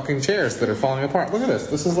these fucking chairs that are falling apart. Look at this.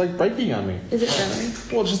 This is like breaking on me. Is it really?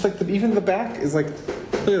 Well, just like even the back is like.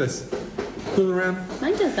 Look at this. Move around.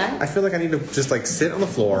 Mine does that. I feel like I need to just like sit on the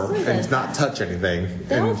floor and not touch anything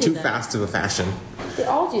in too fast of a fashion. They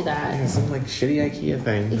all do that. Yeah, some like shitty IKEA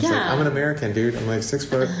thing. It's like, I'm an American, dude. I'm like 6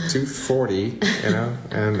 foot 240, you know,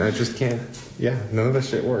 and I just can't. Yeah, none of this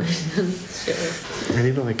shit works. I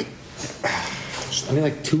need to like. I need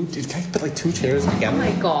like two. Can I put like 2 chairs together? Oh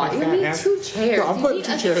my god, you need 2 chairs. No, I'm putting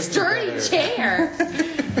 2 chairs together. Sturdy chair.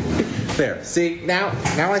 There. See, now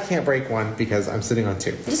I can't break one because I'm sitting on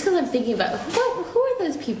 2. Just because I'm thinking about who are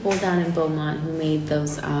those people down in Beaumont who made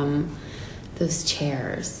those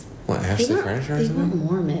chairs? What, Ashley Furniture or They something?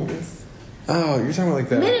 weren't Mormons. Oh, you're talking about like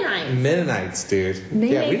the Mennonites, dude.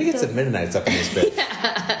 Yeah, we need to get some Mennonites up in this bitch.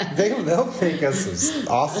 Yeah. They'll make us some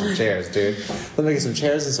awesome chairs, dude. They'll make us some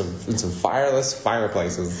chairs and some fireless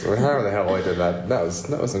fireplaces or however the hell they did that. That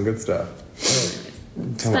was some good stuff.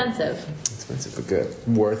 Expensive, but good.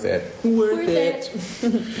 Worth it. Worth it.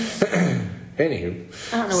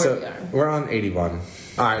 Anywho, I don't know where we are. We're on 81.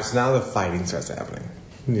 All right, so now the fighting starts happening.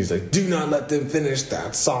 And he's like, do not let them finish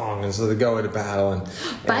that song. And so they go into battle, and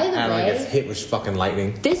Adeline gets hit with fucking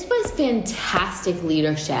lightning. This was fantastic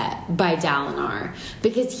leadership by Dalinar.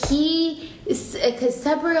 Because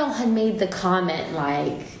Sebriel had made the comment,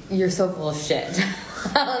 like, you're so full of shit,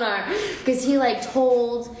 Dalinar. Because he, like,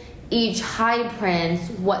 told each High Prince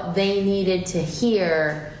what they needed to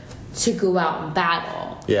hear to go out and battle.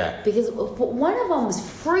 Yeah. Because one of them was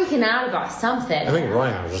freaking out about something. I think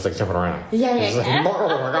Royan was just like jumping around. Yeah. Like, oh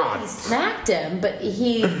my god. He smacked him, but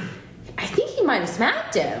I think he might have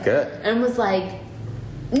smacked him. Good. And was like,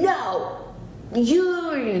 no,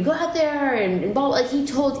 you're going to go out there and blah, like he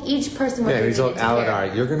told each person what they he told needed to hear.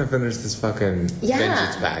 Aladar, you're going to finish this fucking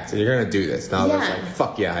vengeance pact. You're going to do this. Now there's like,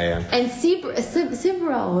 fuck yeah, I am. And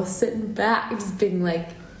Sebriel was sitting back just being like,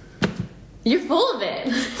 you're full of it.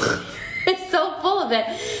 It's so full of it.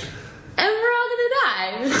 And we're all gonna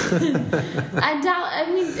die.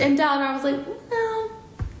 and Dalinar was like, well,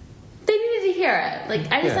 they needed to hear it.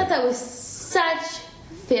 Like, I just thought that was such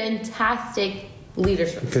fantastic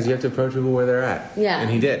leadership. Because you have to approach people where they're at. Yeah. And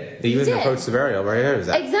he did. He even approached Severial where he was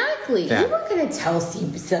at. Exactly. Yeah. You weren't gonna tell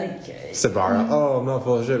Sabara, I'm not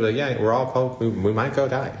full of shit. But like, yeah, we're all we might go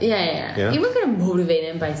die. Yeah. You weren't gonna motivate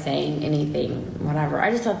him by saying anything, whatever.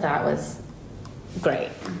 I just thought that was great.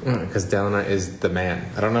 Because Dalinar is the man.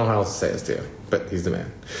 I don't know how else to say this to you, but he's the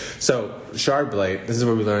man. So, Shardblade, this is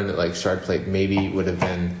where we learned that like Shardblade maybe would have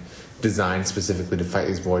been designed specifically to fight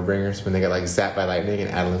these Voidbringers when they get like zapped by lightning, and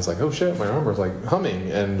Adeline's like, oh shit, my armor's like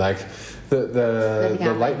humming, and like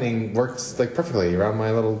the lightning works like perfectly around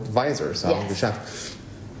my little visor, so I'm shocked.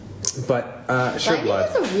 But Lightning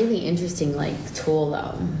is a really interesting like tool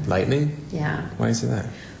though. Lightning? Yeah. Why do you say that?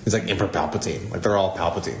 It's like Emperor Palpatine. Like, they're all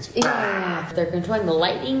Palpatines. Yeah. They're controlling the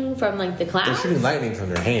lightning from, like, the clouds? They're shooting lightning from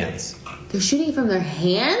their hands. They're shooting from their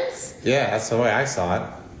hands? Yeah, that's the way I saw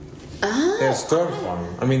it. Oh. They have storm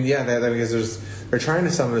form. I mean, yeah, because they're trying to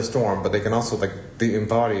summon a storm, but they can also, like, they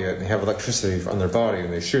embody it and have electricity on their body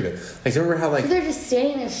and they shoot it. Like, do you remember how, like... So they're just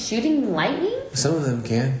standing there shooting lightning? Some of them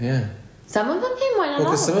can, yeah. Some of them can? Why not all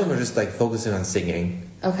because some of them are just, like, focusing on singing.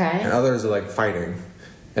 Okay. And others are, like, fighting.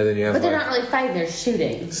 And then you have, but they're not really fighting, they're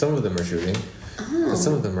shooting. Some of them are shooting. Oh.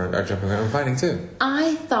 Some of them are jumping around and fighting too.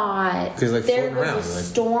 I thought like, there was around, a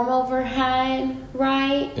storm overhead,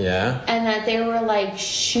 right? Yeah. And that they were like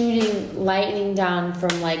shooting lightning down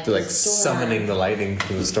from like they're like summoning the lightning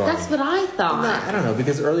from the storm. That's what I thought. No, I don't know,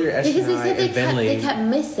 because earlier Eshni and Venli... they kept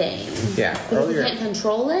missing. Yeah. Because you can't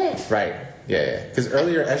control it? Right. Yeah. Because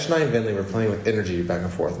earlier Eshni and Venli were playing with energy back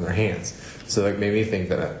and forth in their hands. So like made me think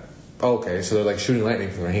that... okay, so they're like shooting lightning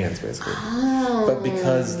from their hands, basically. Oh. But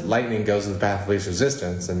because lightning goes in the path of least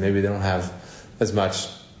resistance, and maybe they don't have as much,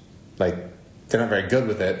 like, they're not very good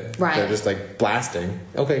with it. Right. They're just like blasting.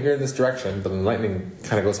 Okay, here in this direction, but then lightning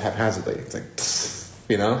kind of goes haphazardly. It's like,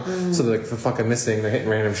 you know? So they're like fucking missing, they're hitting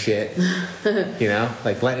random shit. You know?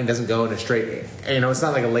 Like, lightning doesn't go in a straight, you know, it's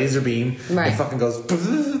not like a laser beam. Right. It fucking goes,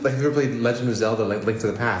 like, if you ever played Legend of Zelda, Link to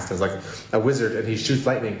the Past, there's like a wizard and he shoots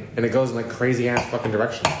lightning and it goes in like crazy ass fucking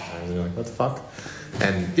directions sometimes. And you're like, what the fuck?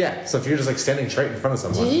 And yeah, so if you're just like standing straight in front of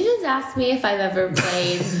someone. Did you just ask me if I've ever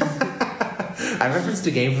played? I referenced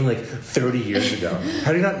a game from like 30 years ago.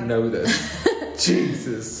 How do you not know this?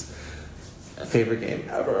 Jesus. Favorite game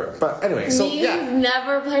ever. But anyway, so You've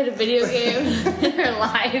never played a video game in your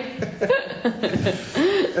life.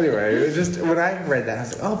 Anyway, it was just when I read that, I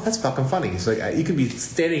was like, "Oh, that's fucking funny." So like, you could be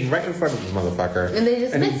standing right in front of this motherfucker, and they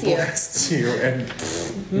just miss he blasts you and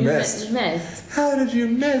missed. Miss. How did you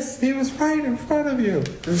miss? He was right in front of you.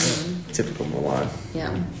 Mm-hmm. Typical Mulan.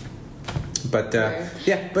 Yeah. But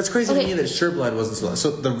yeah, but it's crazy to me that Sureblood wasn't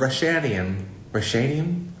so the Rashadian,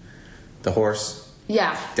 the horse.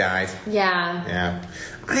 Yeah. Died. Yeah. Yeah.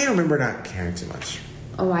 I remember not caring too much.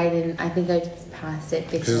 Oh, I didn't. I think I just passed it.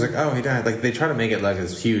 Because it was like, oh, he died. Like, they try to make it like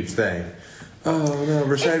this huge thing. Oh, no,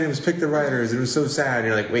 Rashadians picked the writers. It was so sad. And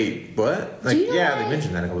you're like, wait, what? Like, yeah, they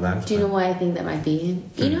mentioned that a couple times. Do you know why I think that might be?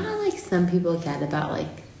 You know how, like, some people get about,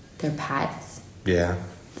 like, their pets? Yeah.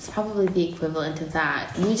 It's probably the equivalent of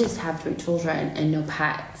that. We just have 3 children and no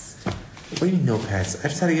pets. What do you mean, no pets? I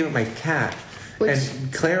just had to give up my cat.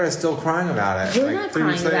 And Clara's still crying about it. You're like, not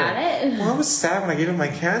crying about it. Well, I was sad when I gave her my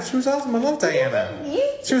cat. She was awesome. I love Diana.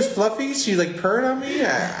 She was fluffy. She like purred on me.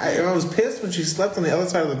 I was pissed when she slept on the other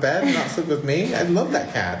side of the bed and not slept with me. I love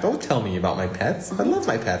that cat. Don't tell me about my pets. I love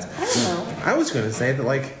my pets. I don't know. I was going to say that,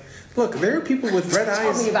 like, look, there are people with red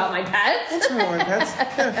eyes. Tell me about my pets. Don't tell me about my pets.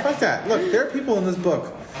 Yeah, fuck that. Look, there are people in this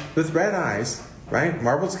book with red eyes, right?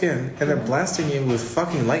 Marbled skin, and they're blasting you with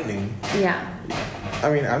fucking lightning. Yeah. I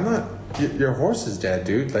mean, I'm not... Your horse is dead,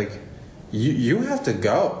 dude. Like, you have to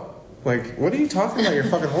go. Like, what are you talking about your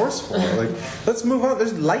fucking horse for? Like, let's move on.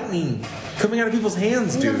 There's lightning coming out of people's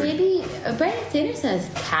hands, dude. No, maybe Brandon Sanderson has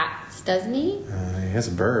cats, doesn't he? He has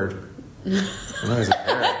a bird. I know he's a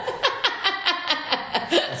parrot.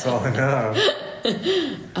 That's all I know.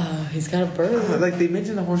 Oh, he's got a bird. Like, they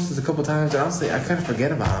mentioned the horses a couple times, and honestly, I kind of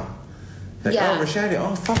forget about them. Like, yeah. Oh, Rashadi.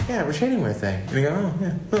 Oh, fuck yeah, Rashadi wear thing. And you go, oh,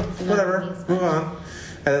 yeah, oh, whatever, move on.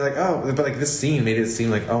 And they're like, oh, but like this scene made it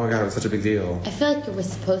seem like, oh my god, it was such a big deal. I feel like you were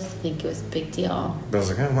supposed to think it was a big deal. But I was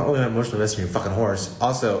like, I'm not really emotional investing in your fucking horse.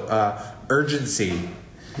 Also, urgency.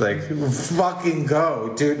 Like, fucking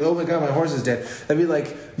go, dude. Oh my god, my horse is dead. That'd be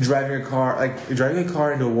like driving a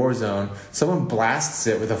car into a war zone. Someone blasts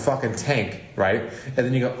it with a fucking tank, right? And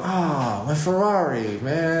then you go, oh, my Ferrari,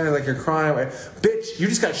 man. Like, you're crying. Like, bitch, you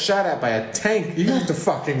just got shot at by a tank. You have to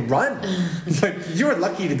fucking run. Like, you're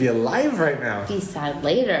lucky to be alive right now. Be sad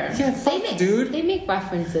later. Yeah, fuck, dude. They make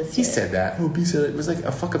references to He said that. Oh, be sad. It was like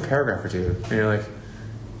a fucking paragraph or two. And you're like,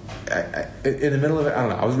 in the middle of it, I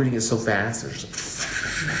don't know. I was reading it so fast. It was just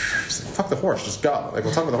like, fuck the horse, just go. Like,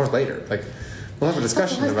 we'll talk about the horse later. Like, we'll have a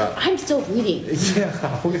discussion about. I'm still reading.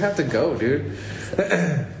 Yeah, we have to go, dude.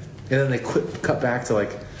 And then they cut back to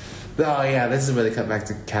like, oh yeah, this is where they cut back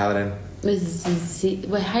to Kaladin.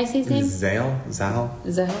 What? How do you say his name? Zal.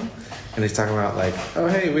 And he's talking about like, oh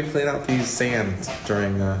hey, we cleaned out these sands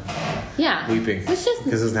during weeping. It's just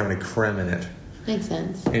because it doesn't have any creme in it. Makes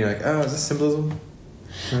sense. And you're like, oh, is this symbolism?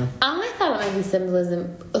 Yeah. I thought it might be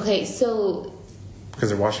symbolism. Okay, so because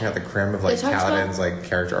they're washing out the creme of like Kaladin's like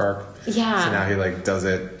character arc. Yeah. So now he like does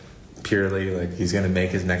it purely like he's gonna make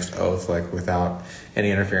his next oath like without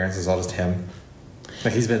any interference. It's all just him.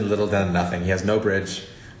 Like he's been little done nothing. He has no bridge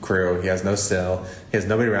crew. He has no sail. He has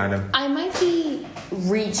nobody around him. I might be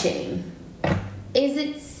reaching. Is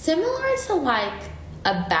it similar to like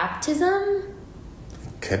a baptism?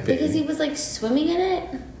 Could be. Because he was like swimming in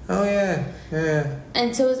it. Oh yeah.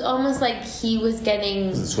 And so it's almost like he was getting. It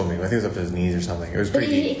wasn't swimming. I think it was up to his knees or something. It was pretty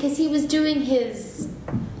deep. Because he was doing his,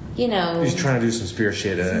 you know. He's trying to do some spear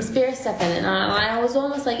shit in it. Some spear stuff in it. And I was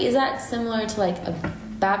almost like, is that similar to like a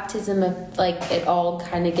baptism of like it all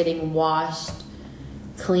kind of getting washed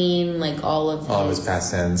clean like all of his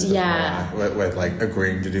past sins. Yeah. With like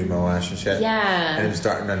agreeing to do Moash and shit. Yeah. And him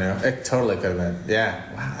starting to know. It totally could have been. Yeah.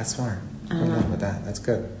 Wow, that's smart. I don't know about that. That's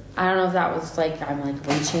good. I don't know if that was like I'm like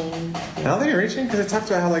reaching. I don't think you're reaching because it talks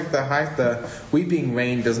about how like the weeping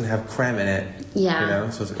rain doesn't have creme in it. Yeah. You know,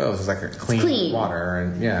 so it's like it's like a clean water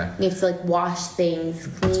and yeah. You have to like wash things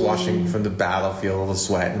clean. It's washing from the battlefield, all the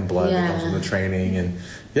sweat and blood that comes from the training and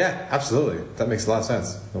yeah, absolutely. That makes a lot of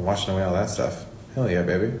sense. Washing away all that stuff. Hell yeah,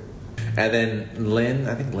 baby. And then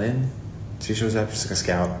Lynn, she shows up just like a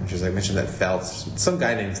scout and she's like mentioned that Felt, some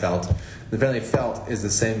guy named Felt. And apparently Felt is the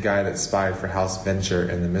same guy that spied for House Venture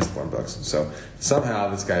in the Mistborn books. So somehow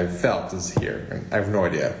this guy Felt is here. And I have no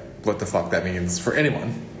idea what the fuck that means for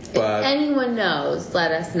anyone. But if anyone knows,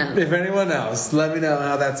 let us know. If anyone knows, let me know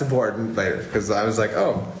how that's important later. Because I was like,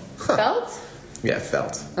 oh. Huh. Felt? Yeah,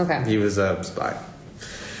 Felt. Okay. He was a spy.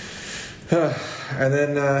 And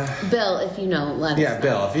then Bill, if you know, let us know. Yeah,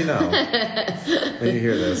 Bill, if you know. When you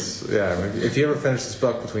hear this. Yeah, if you ever finish this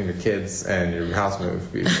book between your kids and your house move,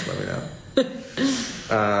 you just let me know.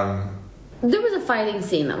 There was a fighting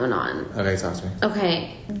scene that went on. Okay, talk to me.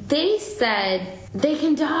 Okay. They said they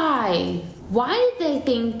can die. Why did they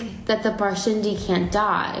think that the Parshendi can't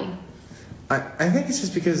die? I think it's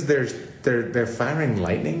just because they're firing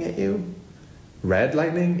lightning at you. Red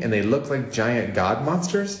lightning, and they look like giant god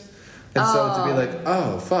monsters. And so to be like,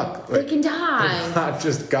 oh, fuck. Like, they can die. They're not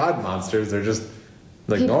just god monsters, they're just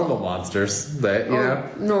like normal monsters. That, you know?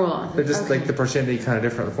 Normal. They're just like the Parshendi kind of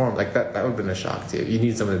different form. Like that would have been a shock to you. You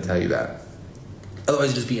need someone to tell you that. Otherwise,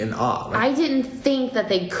 you'd just be in awe. Like, I didn't think that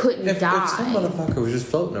they couldn't die. If some motherfucker was just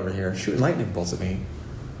floating over here shooting lightning bolts at me,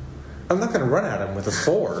 I'm not going to run at him with a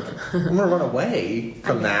sword. I'm going to run away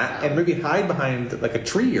from that and maybe hide behind like a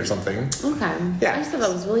tree or something. Okay. Yeah. I just thought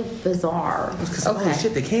that was really bizarre. Because holy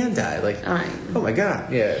shit, they can die. Like, all right. Oh my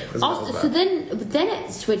god, yeah. Also, so then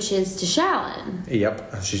it switches to Shallan.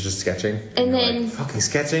 Yep, she's just sketching. And then like, fucking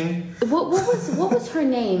sketching. What was her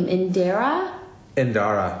name? Indara.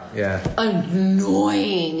 Indara, yeah.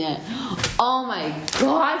 Annoying. Oh my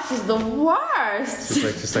god, she's the worst.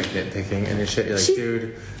 Just like nitpicking and your shit. You're like,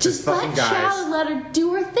 dude, just fucking let guys. Shallan let her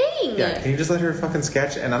do her thing. Yeah, can you just let her fucking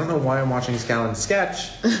sketch? And I don't know why I'm watching Shallan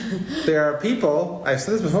sketch. There are people, I've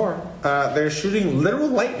said this before, they're shooting literal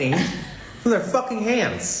lightning from their fucking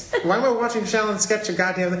hands. Why am I watching Shallan sketch a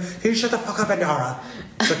goddamn thing? Can you shut the fuck up, Indara?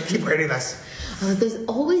 So keep reading this. There's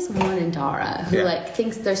always one Indara who like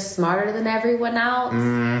thinks they're smarter than everyone else.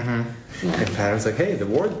 Mm-hmm. Yeah. And Pattern's like, hey, the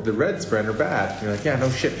Reds brand are bad. And you're like, yeah, no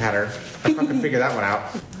shit, Pattern. I fucking figured that one out.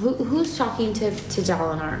 Who's talking to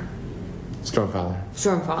Dalinar?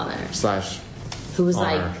 Stormfather. Slash. Who was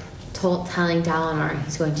Honor. like telling Dalinar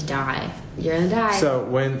he's going to die. You're gonna die. So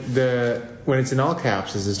when it's in all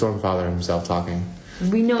caps, is the Stormfather himself talking.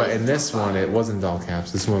 We know. But in this one, it wasn't all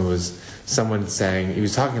caps. This one was someone saying he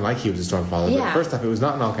was talking like he was a Stormfather. Yeah. But first off, it was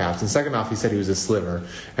not in all caps, and second off, he said he was a sliver,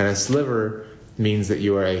 and a sliver means that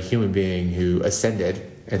you are a human being who ascended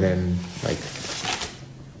and then like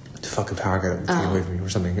fucking power got taken away from you or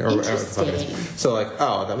something. Interesting. So like,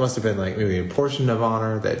 that must have been like maybe a portion of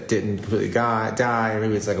honor that didn't completely die, or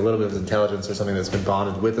maybe it's like a little bit of intelligence or something that's been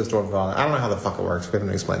bonded with the Stormfather. I don't know how the fuck it works. We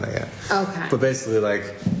haven't explained that yet. Okay. But basically,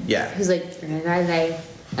 like, yeah. He's like, you're gonna die today.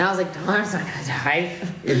 And I was like, Dalinar's not gonna die.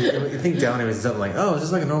 I think Dalinar was something like, it's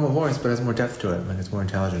just like a normal voice, but it has more depth to it. Like it's more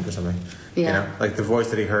intelligent or something. Yeah. You know? Like the voice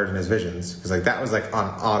that he heard in his visions. Because like that was like on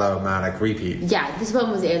automatic repeat. Yeah, this one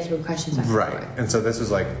was answering questions. Right. And so this was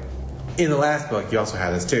like, in the last book, you also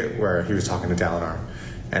had this too, where he was talking to Dalinar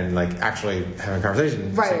and like actually having a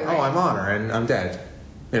conversation. Right. Saying, I'm Honor and I'm dead.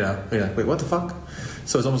 You know? And you're like, wait, what the fuck?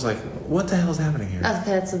 So it's almost like, what the hell is happening here?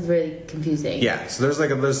 Okay, that's really confusing. Yeah, so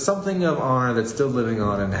there's something of Honor that's still living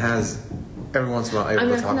on and has every once in a while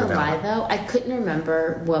able to talk to Dalinar. I'm not gonna lie though, I couldn't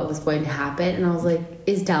remember what was going to happen, and I was like,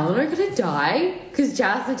 is Dalinar gonna die? Because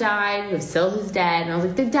Jazza died, we have Syl who's dead, and I was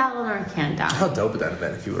like, the Dalinar can't die. How dope would that have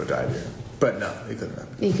been if he would have died here? But no, he couldn't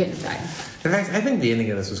have. He couldn't have died. In fact, I think the ending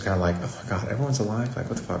of this was kind of like, oh my god, everyone's alive? Like,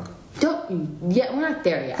 what the fuck? We're not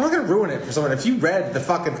there yet. I'm not gonna ruin it for someone. If you read the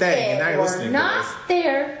fucking thing and now you're listening to this. We're not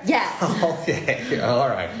there yet. Okay,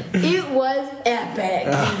 alright. It was epic.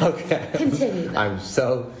 Okay. Continue though. I'm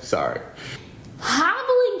so sorry.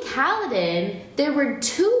 Hobbling Kaladin, there were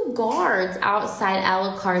 2 guards outside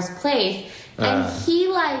Alucard's place, and he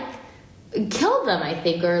like killed them, I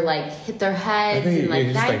think, or like hit their heads. I think and like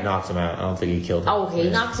he just like knocked them out. I don't think he killed them. Oh, okay, he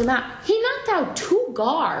knocked them out. He knocked out 2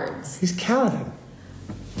 guards. He's Kaladin.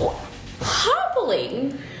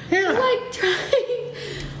 Hobbling. Yeah. Like trying.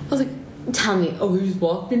 I was like, tell me, he just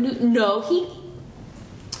walked into. No, he.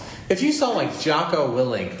 If you saw like Jocko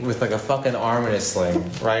Willink with like a fucking arm in his sling,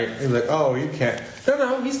 right? You're like, oh, you can't.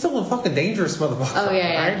 No, he's still a fucking dangerous motherfucker. Oh,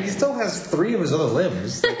 yeah. Right? He still has 3 of his other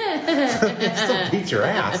limbs. Like, he still beat your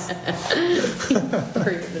ass.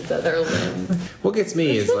 3 of his other limbs. What gets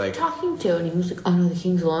me is like talking to, and he was like, "Oh no, the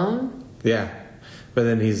king's alone." Yeah, but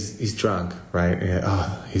then he's drunk, right? Yeah.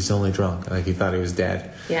 Oh, he's only drunk. Like he thought he was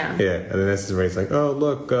dead. Yeah. Yeah, and then this is where he's like, oh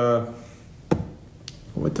look,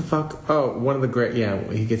 what the fuck? Oh, one of the great. Yeah,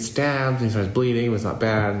 he gets stabbed and he starts bleeding. It was not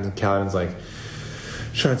bad. And Kaladin's like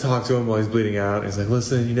trying to talk to him while he's bleeding out. He's like,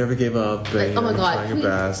 listen, you never gave up. But, like, oh my god, trying your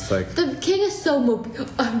best. Like the king is so mobile.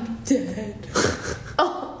 I'm dead.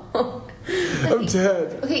 Oh, I'm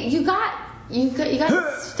dead. Okay, you got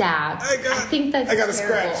stabbed. I think that's I got a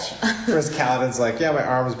terrible. scratch. Whereas Kaladin's like, yeah, my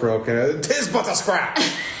arm's broken. Tis but a scratch.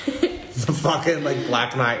 The fucking like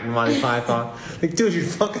Black Knight and Monty Python. Like, dude, your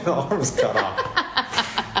fucking arm's cut off.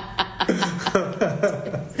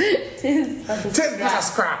 Tis but a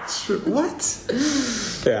scratch. What?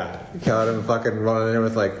 Yeah, Kaladin fucking running in there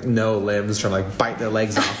with like no limbs, trying to like bite their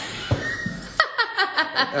legs off.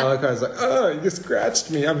 Alucard's like, oh, you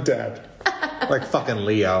scratched me. I'm dead. Like fucking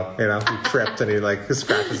Leo, you know, he tripped and he like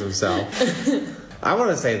scratches himself. I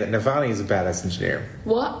want to say that Navani is a badass engineer.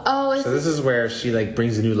 What? Oh, so this is where she like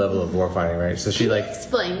brings a new level of warfighting, right? So she like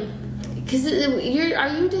explain, because are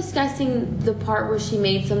you discussing the part where she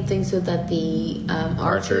made something so that the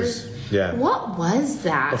archers? Yeah. What was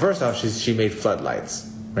that? Well, first off, she made floodlights,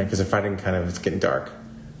 right? Because they're fighting it's getting dark,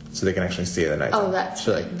 so they can actually see at night. Oh, that's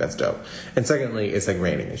so like that's dope. And secondly, it's like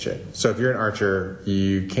raining and shit. So if you're an archer,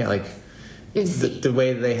 you can't like. The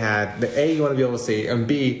way they had you want to be able to see, and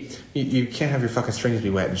B, you can't have your fucking strings be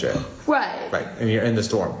wet and shit. Right. And you're in the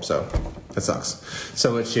storm, so that sucks.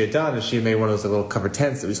 So what she had done is she had made one of those little covered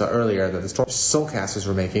tents that we saw earlier that the soulcasters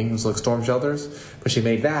were making. Those like storm shelters, but she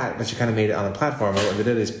made that, but she kind of made it on a platform. And what they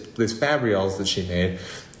did is these fabrioles that she made,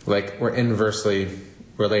 like, were inversely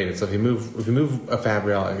related. So if you move a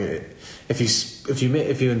fabriole, if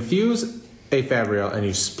you infuse a fabriole and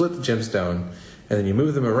you split the gemstone and then you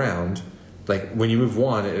move them around. Like, when you move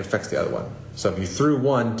one, it affects the other one. So if you threw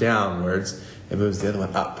one downwards, it moves the other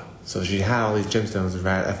one up. So she had all these gemstones,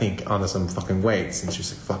 I think, onto some fucking weights, and she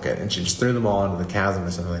was like, fuck it. And she just threw them all into the chasm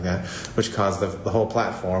or something like that, which caused the whole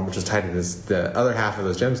platform, which was tied to the other half of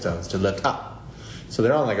those gemstones, to lift up. So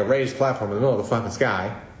they're on like a raised platform in the middle of the fucking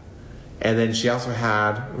sky. And then she also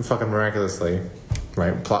had, fucking miraculously,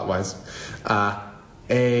 right, plot-wise, a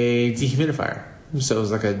dehumidifier. So it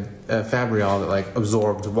was like a fabriole that like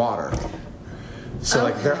absorbed water. So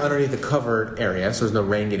like they're underneath the covered area, so there's no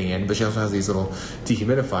rain getting in. But she also has these little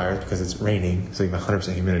dehumidifiers because it's raining, so you have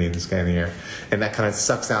 100% humidity in the sky and the air, and that kind of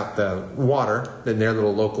sucks out the water in their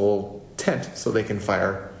little local tent, so they can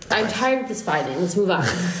fire. I'm tired of this fighting. Let's move on.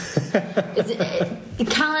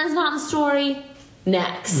 Kaladin's not in the story.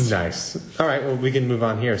 Next. Nice. All right, well, we can move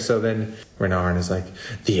on here. So then Renarin is like,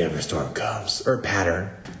 the Everstorm comes, or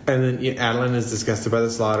pattern. And then Adolin is disgusted by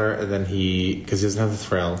the slaughter, and then because he doesn't have the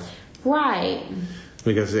thrill. Right.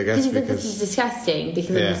 Because this is disgusting,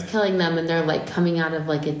 because it was killing them, and they're like coming out of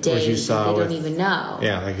like a day that they don't even know.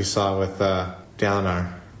 Yeah, like you saw with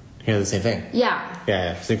Dalinar. You know, the same thing. Yeah.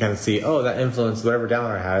 Yeah. So you kind of see, that influence, whatever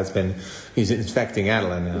Dalinar had, he's infecting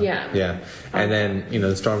Adolin now. Yeah. Yeah. And then, the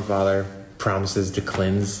Stormfather promises to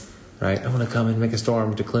cleanse, right? I want to come and make a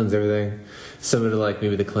storm to cleanse everything. Similar to like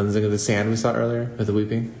maybe the cleansing of the sand we saw earlier with the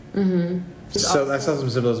weeping. Mm-hmm. So I saw some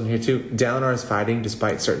symbolism here too. Dalinar is fighting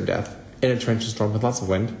despite certain death in a trench storm with lots of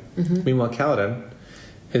wind. Mm-hmm. Meanwhile, Kaladin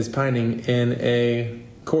is pining in a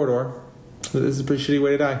corridor. This is a pretty shitty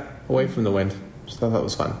way to die, away from the wind. So I thought that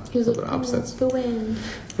was fun. He was like, opposites. The wind.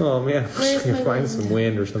 Oh man, Where's my find wind? some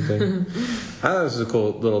wind or something. I thought this was a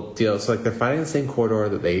cool little deal. So like they're fighting in the same corridor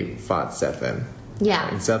that they fought Seth in. Yeah.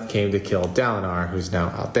 And Seth came to kill Dalinar, who's now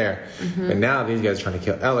out there. Mm-hmm. And now these guys are trying to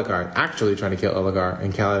kill Ellegaard, actually trying to kill Ellegaard,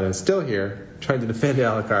 and Kaladin is still here, trying to defend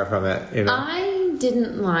Ellegaard from it. I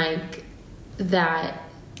didn't like that,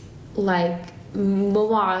 like,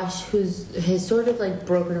 Mawash, who's sort of like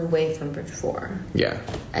broken away from Bridge 4. Yeah.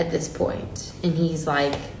 At this point. And he's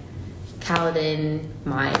like, Kaladin,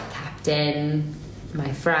 my captain,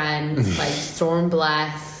 my friend, like,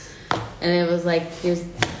 Stormbless. And it was like,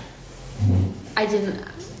 I didn't.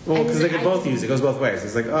 Well, because they could both use it. It goes both ways.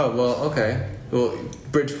 It's like, oh, well, okay. Well,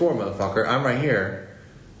 Bridge 4, motherfucker. I'm right here.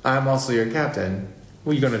 I'm also your captain.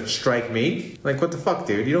 Well, you gonna strike me? Like, what the fuck,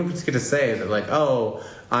 dude? You don't just get to say that, like, oh,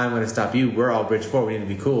 I'm gonna stop you. We're all Bridge 4. We need to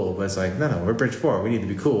be cool. But it's like, no, we're Bridge 4. We need to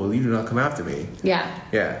be cool. You do not come after me. Yeah.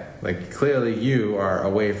 Yeah. Like, clearly you are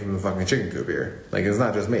away from the fucking chicken coop here. Like, it's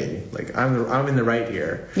not just me. Like, I'm in the right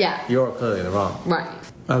here. Yeah. You're clearly in the wrong. Right.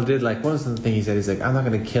 I did like one of the things he said. He's like, I'm not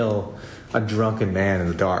gonna kill a drunken man in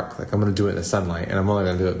the dark. Like I'm gonna do it in the sunlight, and I'm only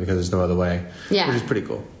gonna do it because there's no other way. Yeah, which is pretty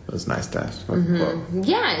cool. It was nice to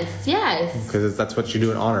Yes. Because that's what you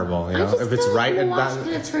do in honorable. You know, if it's right and bad. Moash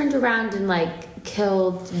could have turned around and like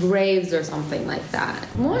killed Graves or something like that.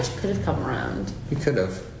 Moash could have come around. He could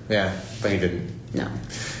have, yeah, but he didn't. No.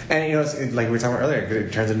 And you know, like we were talking about earlier,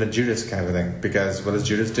 it turns into Judas kind of a thing. Because what does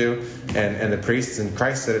Judas do? And the priests and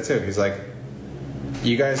Christ said it too. He's like,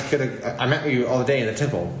 you guys could have. I met you all the day in the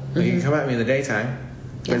temple. Like, you can come at me in the daytime,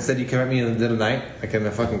 but instead you come at me in the dead of night, like in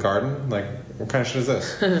the fucking garden. Like, what kind of shit is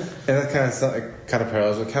this? And that kind of stuff, kind of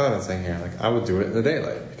parallels with Calvin's thing here. Like, I would do it in the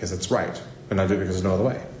daylight because it's right, and I do it because there's no other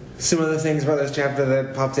way. Some other things about this chapter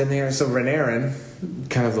that popped in here. So Renarin,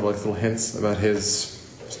 kind of the little hints about his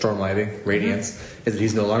storm lighting, radiance, is that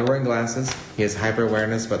he's no longer wearing glasses. He has hyper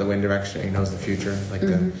awareness about the wind direction. He knows the future, like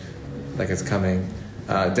like it's coming.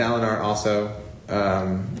 Dalinar also.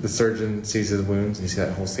 The surgeon sees his wounds, and you see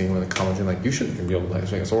that whole scene where the Commodore like, you shouldn't be able to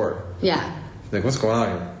swing a sword. Yeah. Like, what's going on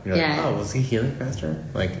here? You're like, oh, was he healing faster?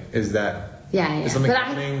 Like, is that... Yeah. Is something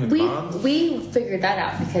happening with the bonds? We figured that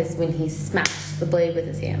out because when he smashed the blade with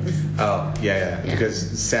his hands. Oh, yeah.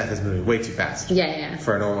 Because Seth is moving way too fast. Yeah.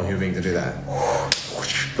 For a normal human being to do that.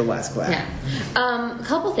 The last clap. Yeah. A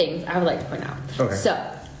couple things I would like to point out. Okay.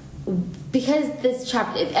 So... because this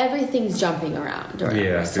chapter, everything's jumping around.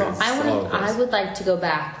 Yeah. So I would like to go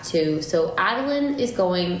back to. So Adeline is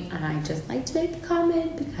going, and I just like to make the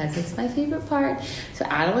comment because it's my favorite part. So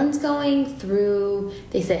Adeline's going through.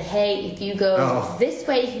 They said, "Hey, if you go this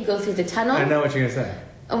way, you can go through the tunnel." I know what you're gonna say.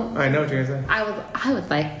 I know what you're gonna say. I would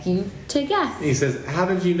like you to guess. He says, "How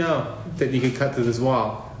did you know that you could cut through this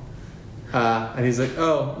wall?" And he's like,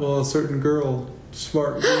 "Oh, well, a certain girl,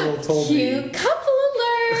 smart girl, told me." Cute couple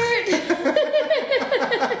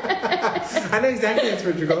I know exactly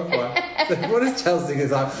what you're going for. Like, what does Chelsea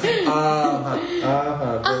is on? I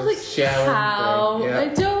was like, how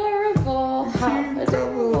adorable. How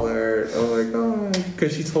adorable. Alert. Oh my god.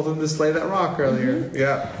 Because she told him to slay that rock earlier.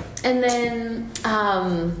 Yeah. And then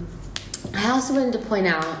I also wanted to point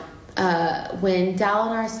out when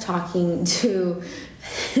Dalinar's talking to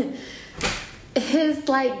his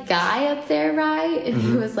like guy up there, right? And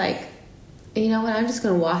he was like, you know what, I'm just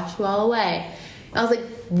gonna wash you all away. I was like,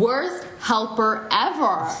 worst helper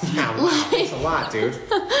ever. Yeah, wow, that's a lot, dude.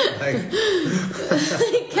 Like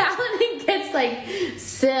Kaladin gets like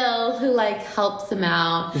Syl, who like helps him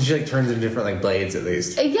out. She like turns into different like blades at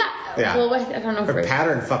least. Yeah. Well, I don't know if her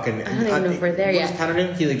pattern fucking. I don't even know if we're there yet. What does pattern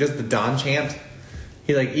do? He like does the Dawn chant.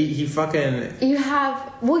 He like he fucking. You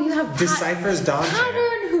have deciphers Dawn pattern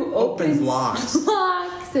chant. Who opens locks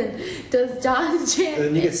and does Dawn chant. And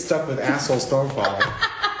then you get stuck with asshole Stormfather.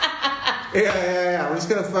 Yeah. I'm just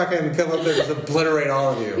gonna fucking come up there and just obliterate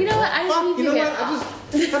all of you. You know what? How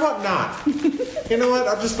about not? You know what?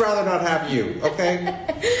 I'd just rather not have you. Okay.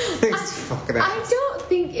 Thanks, fucking ass. I don't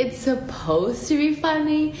think it's supposed to be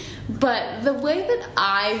funny, but the way that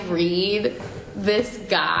I read this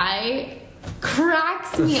guy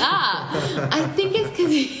cracks me up. I think it's because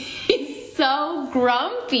he's so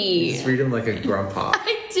grumpy. You just read him like a grandpa.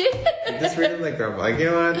 I did. Just read him like grandpa. Like, you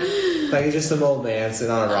know what? Like, he's just some old man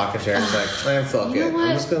sitting on a rocking chair. He's like, man, fuck it.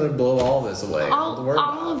 I'm just gonna blow all this away. All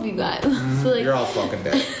of you guys. So like, you're all fucking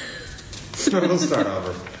dead. We'll start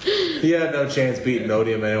over. He had no chance beating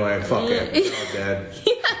Odium anyway. Fuck it. You're all dead.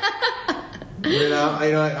 You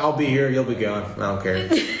know, I'll be here. You'll be gone. I don't care.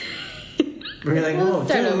 We're like, whoa,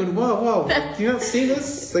 dude, whoa. Do you not see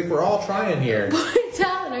this? Like, we're all trying here.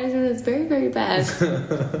 It's very, very bad.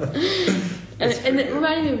 and it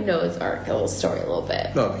reminded me of Noah's Ark, a little story, a little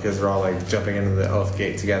bit. No, because we're all like jumping into the Oath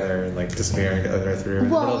Gate together and like disappearing to other through in the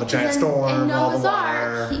middle of a giant storm. In Noah's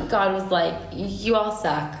Ark, God was like, you all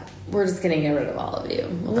suck. We're just gonna get rid of all of you.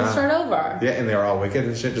 We'll start over. Yeah, and they're all wicked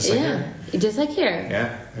and shit, just like here. Just like here.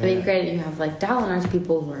 Yeah. I mean, granted, you have like Dalinar's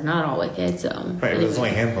people who are not all wicked, so. Right, but there's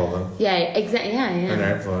only a handful of them. Yeah, exactly. Yeah. And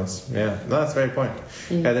their influence. Yeah. No, that's a very point.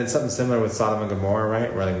 Yeah. And then something similar with Sodom and Gomorrah,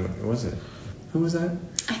 right? Where like, what was it? Who was that?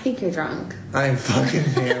 I think you're drunk. I'm fucking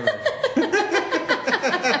hammered.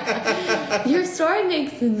 Your story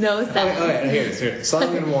makes no sense. Okay, here.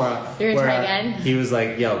 Sodom and Gomorrah. You're gonna try again? He was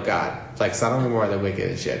like, yo, God. Like, Sodom and Gomorrah, they're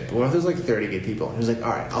wicked and shit. But what if there's like 30 good people? And he was like,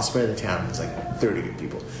 alright, I'll spare the town. There's like 30 good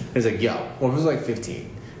people. And he's like, yo, what if there's like 15?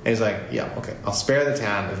 And he's like, yo, okay, I'll spare the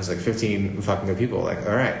town if there's like 15 fucking good people. Like,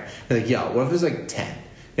 alright. He's like, yo, what if there's like 10? And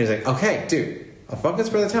he's like, okay, dude, I'll fucking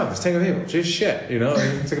spare the town. There's 10 good people. Just shit, you know?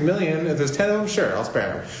 It's like 1 million. If there's 10 of them, sure, I'll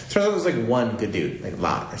spare them. Turns out there's like one good dude, like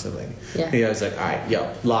Lot or something. Yeah. And he was like, alright,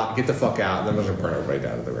 yo, Lot, get the fuck out. And then we're gonna burn everybody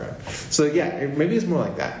down to the ground. So yeah, maybe it's more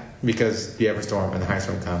like that. because the Everstorm and the High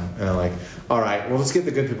Storm come, and they're like, all right, well, let's get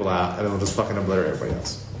the good people out, and then we'll just fucking obliterate everybody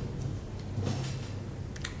else.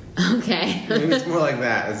 Okay. Maybe it's more like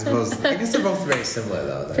that as opposed to, I guess they're both very similar,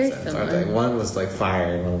 though, in that Very sense, similar. aren't they? One was like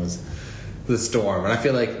fire, and one was the storm. And I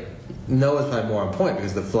feel like Noah's probably more on point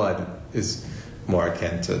because the flood is more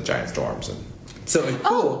akin to giant storms. And so it's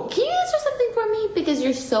cool. Oh, can you answer something for me? Because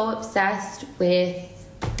you're so obsessed with,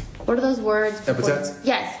 what are those words? Epithets?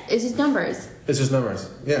 Yes, it's just numbers. It's just numbers.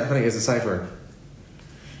 Yeah, honey, it's a cipher.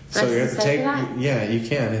 So That's you have to the take, cipher? yeah, you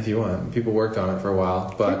can if you want. People worked on it for a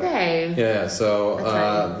while, but Okay. yeah. So That's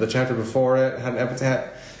right. the chapter before it had an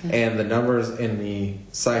epithet, and the numbers in the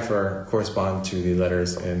cipher correspond to the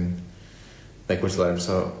letters in, like, which letters.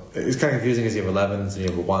 So it's kind of confusing because you have 11s and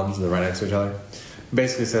you have 1s and they're right next to each other.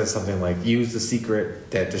 Basically says something like, use the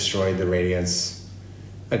secret that destroyed the radiance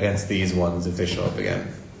against these ones if they show up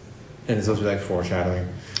again. And it's supposed to be like foreshadowing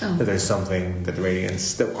that there's something that the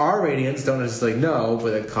radiance, that our radiance don't necessarily know,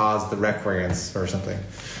 but it caused the recreance or something.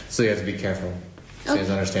 So you have to be careful. So you have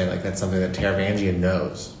to understand, like, that's something that Taravangian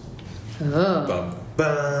knows. Oh. Bum,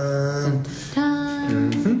 bum.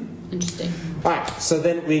 Interesting. Alright, so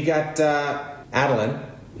then we got Adolin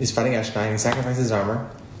is fighting Eshonai. He sacrifices his armor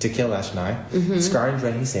to kill Eshonai. Scar and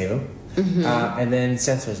Drenny save him. And then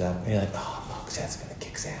Seth shows up, and you're like, oh, fuck, Seth's gonna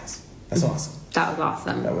kick his ass. That's awesome. That was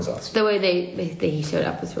awesome. That was awesome. The way he showed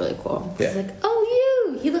up was really cool. Yeah. He's like,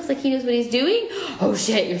 oh, you! He looks like he knows what he's doing. Oh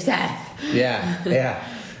shit, you're Seth. Yeah, yeah.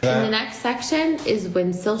 And the next section is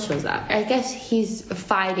when Syl shows up. I guess he's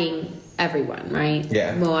fighting everyone, right?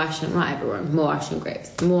 Yeah. Moash and not everyone. Moash and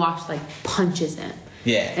Graves. Moash like punches him.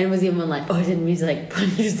 Yeah. And was the one like, oh, I didn't mean to like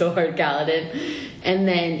punch you so hard, Kaladin. And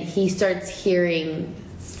then he starts hearing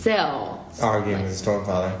Syl Arguing with the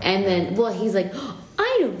Stormfather. and then, well, he's like, oh,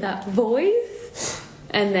 I know that voice.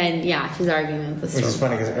 And then, yeah, she's arguing with the Which is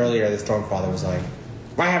funny because earlier the Stormfather was like,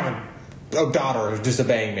 I have a daughter who's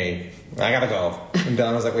disobeying me. I gotta go. And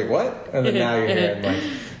Don was like, wait, what? And then now you're hearing like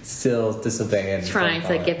still disobeying. trying to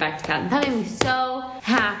like, get back to Kaladin. That made me so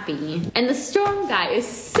happy. And the storm guy is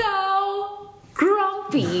so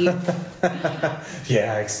grumpy.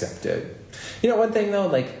 Yeah, I accept it. You know, one thing though,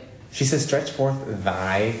 like, she says, stretch forth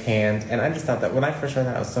thy hand. And I just thought that when I first read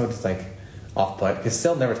that, I was so just like off-put because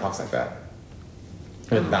Syl never talks like that.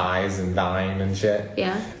 With thys and thine and shit.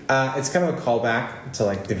 Yeah. It's kind of a callback to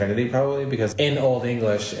like divinity probably because in Old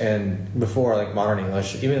English and before like modern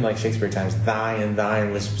English, even in like Shakespeare times, thy and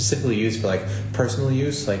thine was specifically used for like personal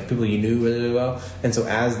use, like people you knew really, really well. And so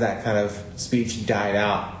as that kind of speech died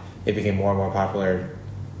out, it became more and more popular.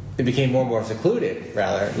 It became more and more secluded,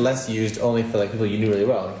 rather, less used only for like people you knew really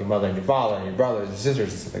well, like your mother and your father and your brothers and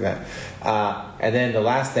sisters and stuff like that. And then the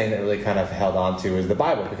last thing that really kind of held on to is the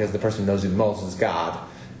Bible, because the person who knows you the most is God,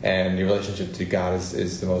 and your relationship to God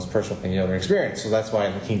is the most personal thing you'll ever experience. So that's why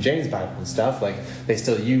in the King James Bible and stuff, like they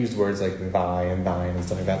still used words like thy and thine and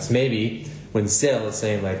stuff like that. So maybe when Syl is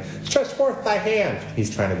saying like stretch forth thy hand,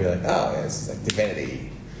 he's trying to be like, oh, yeah, this is like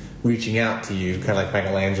divinity reaching out to you, kind of like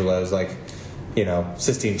Michelangelo's like, you know,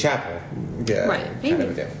 Sistine Chapel. Yeah, Right, kind maybe.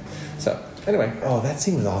 of a deal. So, anyway. Oh, that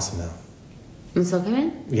scene was awesome, though. And Syl came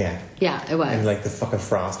in? Yeah. Yeah, it was. And, like, the fucking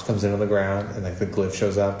frost comes in on the ground, and, like, the glyph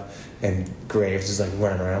shows up, and Graves is, like,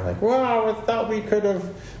 running around, like, wow, I thought we could have...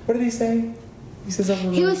 What did he say? He said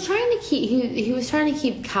something He like... was trying to keep he was trying to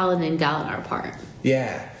keep Kaladin and Dalinar apart.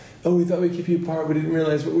 Yeah. Oh, we thought we'd keep you apart. We didn't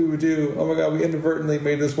realize what we would do. Oh, my God, we inadvertently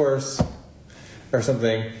made this worse. Or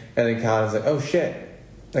something. And then Kaladin's like, oh, shit.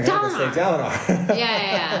 Like, I have to say Dalinar.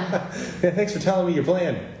 Yeah. Yeah, thanks for telling me your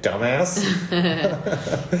plan, dumbass.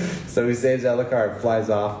 So he saves Alucard, flies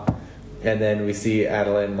off, and then we see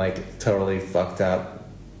Adolin like totally fucked up.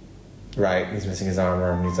 Right, he's missing his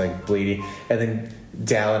armor and he's like bleeding. And then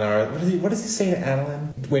Dalinar, what does he say to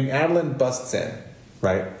Adolin? When Adolin busts in,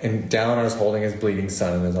 right, and Dalinar's holding his bleeding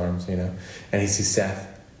son in his arms, you know, and he sees Seth,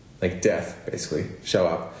 like death, basically, show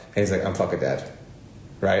up, and he's like, I'm fucking dead.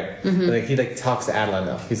 Right? And, like, he like talks to Adolin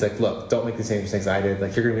though. He's like, look, don't make the same mistakes I did.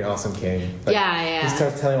 Like, you're gonna be an awesome king. Like, Yeah. He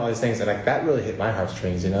starts telling him all these things, and like that really hit my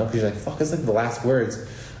heartstrings, you know? Because you're like, fuck, it's like the last words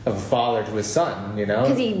of a father to his son, you know?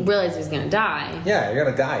 Because he realized he was gonna die. Yeah, you're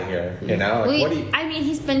gonna die here, you know? Like, what do you... I mean,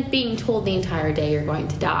 he's been being told the entire day you're going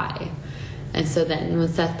to die. And so then when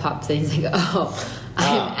Seth pops in, he's like, oh,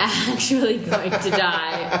 I'm actually going to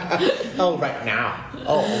die. Oh, right now.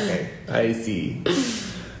 Oh, okay. I see.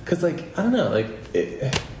 Because, like, I don't know, like,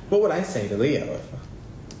 what would I say to Leo if...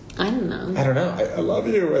 I don't know. I don't know. I love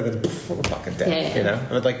you, and then poof, we're fucking dead. Yeah. You know,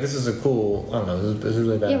 but like this is a cool. I don't know. This is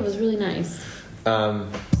really bad. Yeah, it was really nice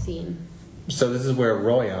scene. So this is where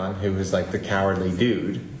Royan, who is like the cowardly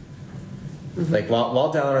dude, like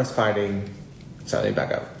while Dalinar's fighting. Sorry, let me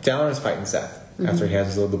back up. Dalinar's fighting Seth, after he has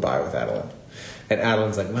his little goodbye with Adeline. And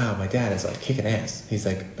Adeline's like, wow, my dad is like kicking ass. He's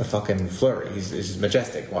like a fucking flurry. He's just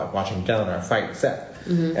majestic watching Dalinar fight with Seth.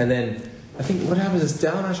 And then I think what happens is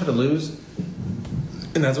Dalinar started to lose.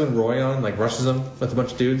 And that's when Royan like rushes him with a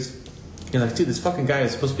bunch of dudes. You're like, dude, this fucking guy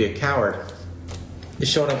is supposed to be a coward. He's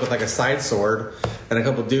showing up with like a side sword and a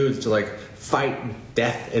couple dudes to like fight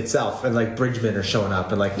death itself. And like Bridgemen are showing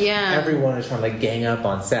up and like everyone is trying to like gang up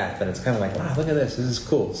on Seth. And it's kind of like, wow, look at this. This is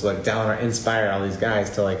cool. So like Dalinar inspired all these guys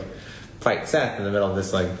to like fight Seth in the middle of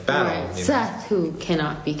this like battle. Right. Seth, who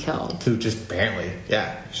cannot be killed. Who just apparently,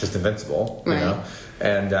 he's just invincible, you know?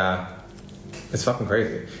 And it's fucking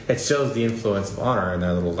crazy. It shows the influence of honor in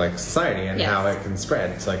their little like society and how it can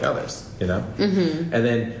spread to like others, you know? And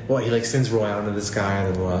then, he like sends Royan to this guy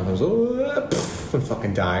and then Royan goes, and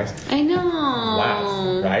fucking dies. I know.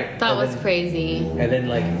 Wow, right? That was crazy. And then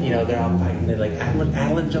like, they're all fighting and then like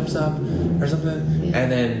Adeline jumps up or something. Yeah.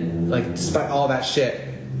 And then like, despite all that shit,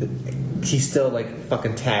 he still like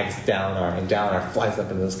fucking tags Dalinar and Dalinar flies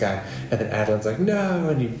up into the sky and then Adeline's like no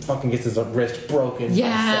and he fucking gets his wrist broken. And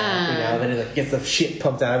then he like gets the shit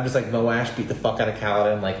pumped out of him just like Moash beat the fuck out of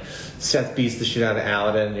Kaladin, like Seth beats the shit out of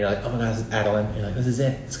Aladin and you're like, oh my god, this is Adeline. And you're like, this is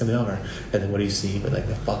it, it's gonna be over. And then what do you see but like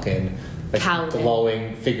the fucking like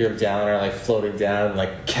glowing figure of Dalinar like floating down and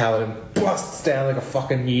like Kaladin busts down like a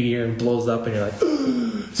fucking meteor and blows up and you're like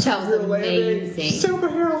that was amazing.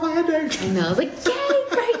 Superhero landing. I know, I was like, yay,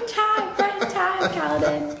 right time,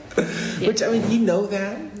 Kaladin. Which, I mean, you know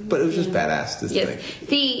that, but it was just badass to think.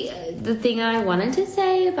 The thing I wanted to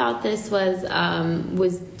say about this was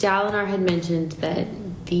Dalinar had mentioned that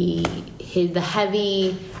the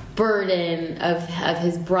heavy burden of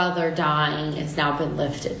his brother dying has now been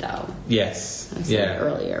lifted, though. Yes. I said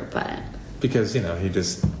earlier, but because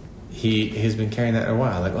he's been carrying that a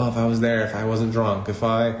while. Like, if I was there, if I wasn't drunk, if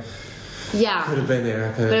I could have been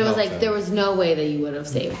there. But it was like there was no way that you would have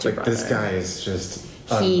saved your brother. This guy is just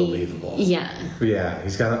unbelievable. Yeah,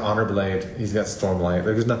 he's got an honor blade. He's got Stormlight.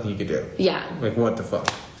 There's nothing you could do. Yeah. Like, what the fuck?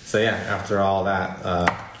 So yeah, after all that, I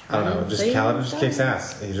don't know. Just Kaladin just kicks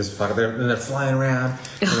ass. He just fucking and they're flying around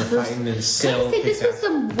and they're fighting and still. This was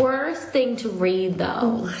the worst thing to read,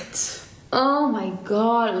 though. What? Oh my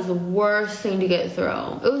god, it was the worst thing to get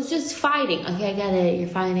through. It was just fighting. Okay, I get it. You're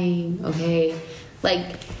fighting. Okay,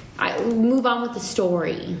 like. I move on with the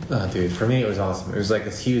story. Oh, dude, for me it was awesome. It was like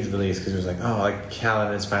this huge release because it was like, like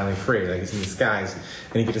Kaladin is finally free. Like he's in the skies,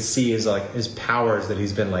 and you get to see his powers that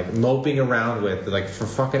he's been like moping around with like for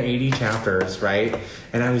fucking 80 chapters, right?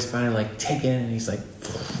 And now he's finally like taken, and he's like,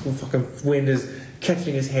 fucking wind is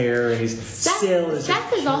catching his hair, and he's Seth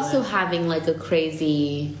is also having like a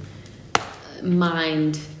crazy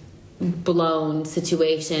mind blown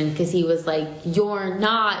situation because he was like, "You're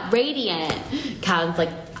not radiant." Kaladin's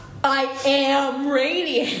like, I am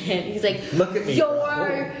radiant. He's like, look at me.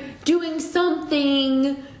 You're doing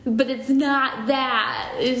something, but it's not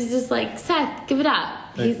that. It's just like, Seth, give it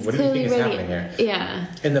up. Like, He's what clearly do you think is happening here? Yeah.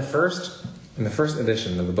 In the first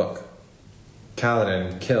edition of the book,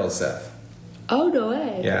 Kaladin kills Seth. Oh, no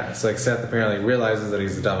way. Yeah, it's like Seth apparently realizes that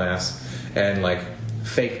he's a dumbass and like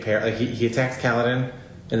fake parry. Like he attacks Kaladin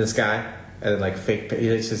in the sky and then like fake.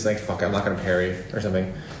 He's just like, fuck it, I'm not gonna parry or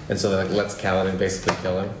something. And so like lets Kaladin basically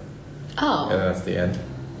kill him. Oh. And that's the end.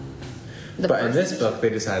 But in this book, they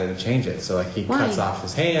decided to change it. So like he cuts off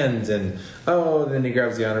his hands, and then he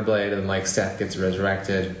grabs the honor blade, and like Seth gets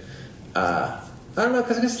resurrected. I don't know,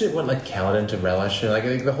 because I guess it went like Kaladin to relish. Like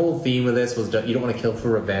the whole theme of this was you don't want to kill for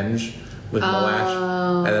revenge with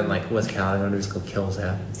Moash, and then like what's Kaladin going to do? Just go kill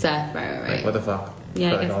Seth. Right. Like what the fuck?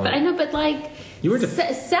 Yeah, I guess. But I know, but like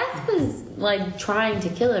Seth was like trying to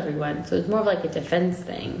kill everyone, so it's more of like a defense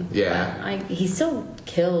thing. Yeah, but, he still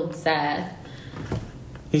killed Seth.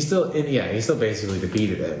 He still basically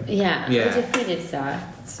defeated him. Yeah. He defeated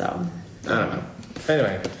Seth. So I don't know.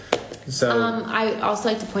 Anyway, so I also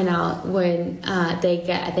like to point out when they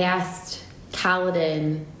asked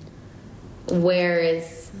Kaladin, "Where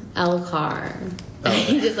is Elhokar?"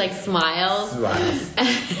 He just like smiles.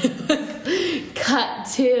 Cut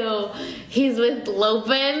to he's with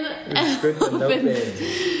Lopen. Lopen.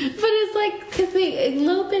 But it's like because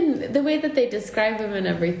Lopen, the way that they describe him and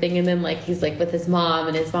everything, and then like he's like with his mom,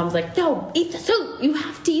 and his mom's like, "No, eat the soup. You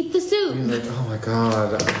have to eat the soup." He's like, "Oh my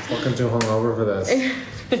god, I'm fucking too hungover for this."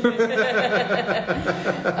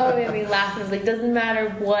 Oh, it made me laugh. It was like, doesn't matter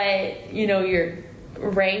what your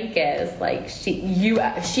rank is, like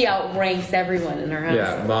she outranks everyone in her house.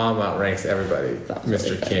 Yeah, mom outranks everybody.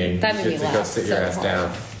 Mr. King, that made me laugh. Go sit your ass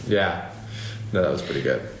down. Yeah, no, that was pretty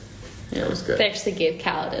good. Yeah, it was good. They actually gave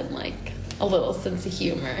Kaladin like a little sense of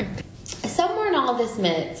humor. Somewhere in all this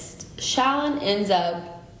midst, Shallan ends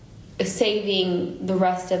up saving the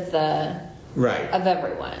rest of of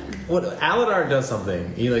everyone. What Aladar does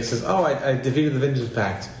something. He like says, "Oh, I defeated the Vengeance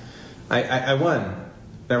Pact. I won."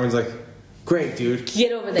 And everyone's like, "Great, dude.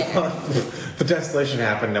 Get over there." The desolation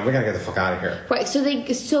happened, and we gotta get the fuck out of here. Right. So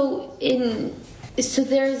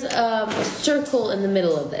there's a circle in the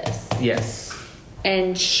middle of this. Yes.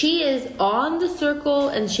 And she is on the circle,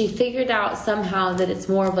 and she figured out somehow that it's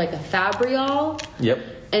more of like a fabrial. Yep.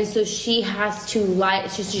 And so she has to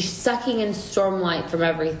light. She's sucking in stormlight from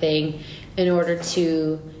everything in order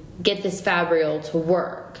to get this fabrial to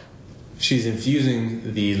work. She's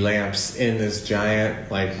infusing the lamps in this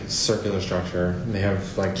giant, like, circular structure. And they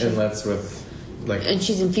have, like, inlets with, like... And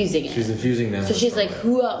she's infusing it. She's infusing them. So she's like,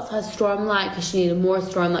 who else has stormlight? Because she needed more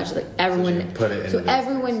stormlight. She's like, everyone... So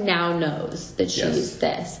everyone now knows that she's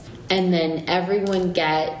this. And then everyone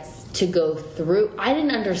gets to go through... I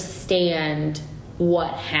didn't understand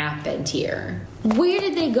what happened here. Where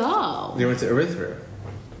did they go? They went to Erythru.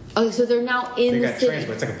 Oh, so they're now in the city.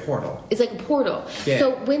 It's like a portal. It's like a portal. Yeah.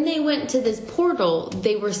 So when they went to this portal,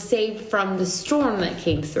 they were saved from the storm that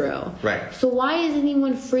came through. Right. So why is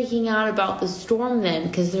anyone freaking out about the storm then?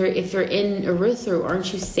 Because if they're in Erythru,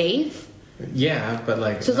 aren't you safe? Yeah, but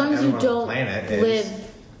like... So as long as you don't live...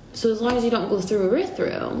 So as long as you don't go through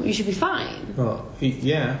Erythru, you should be fine. Well,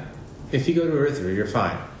 yeah. If you go to Erythru, you're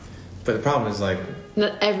fine. But the problem is, like...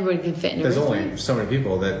 Not everybody can fit in Erythru. There's only so many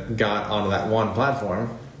people that got onto that one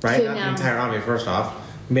platform. Right? So Not now, the entire army, first off,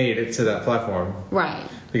 made it to that platform. Right.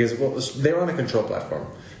 Because they were on a control platform.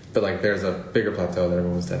 But like there's a bigger plateau that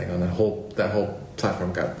everyone was standing on. That whole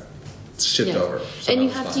platform got shipped over. And you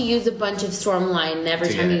have to use a bunch of stormlight, and every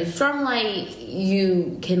time you use stormlight,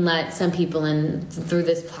 you can let some people in through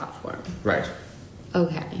this platform. Right.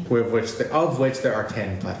 Okay. Of which there are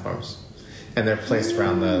 10 platforms. And they're placed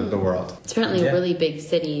around the world. It's apparently a really big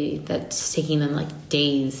city that's taking them like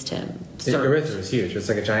days to search. Erythru is huge. It's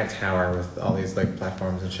like a giant tower with all these like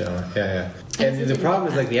platforms and shit on it. Yeah. And the problem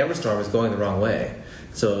is like the Everstorm is going the wrong way.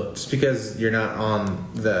 So just because you're not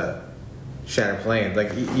on the Shattered Plane,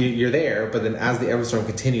 like you're there, but then as the Everstorm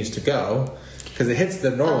continues to go, because it hits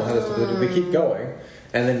the normal, they keep going,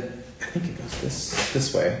 and then I think it goes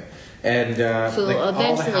this way. And so like all the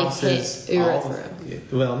eventually houses, hit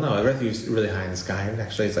Erythru. Well, no, Erythru's really high in the sky. And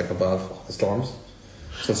actually, it's like above all the storms.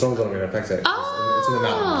 So storms don't really affect it. It's in the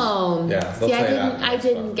mountains. Yeah, they'll tell you that. I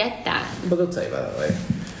didn't get that. But they'll tell you about it later.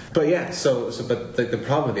 But yeah, but the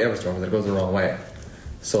problem with the Everstorm is that it goes the wrong way.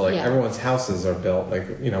 So like everyone's houses are built like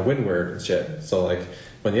windward and shit. So like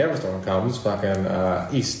when the Everstorm comes,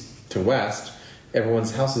 fucking east to west,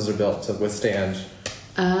 everyone's houses are built to withstand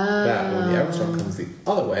that. When the Everstorm comes the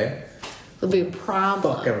other way, it'll be a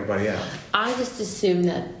problem. Fuck everybody out. I just assumed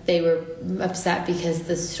that they were upset because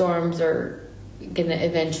the storms are gonna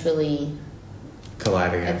eventually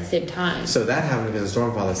collide again at the same time. So that happened because the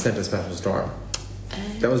Stormfather sent a special storm.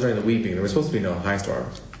 That was during the Weeping. There was supposed to be no high storm.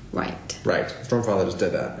 Right. Stormfather just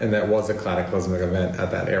did that, and that was a cataclysmic event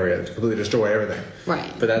at that area to completely destroy everything.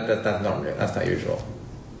 Right. But that's not usual.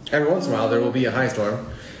 Every once in a while there will be a high storm,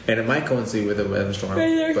 and it might coincide with a weather storm,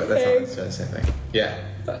 but that's not the same thing. Yeah.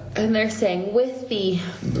 And they're saying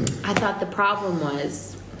I thought the problem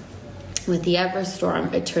was with the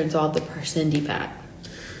Everstorm, it turns all the Parshendi back.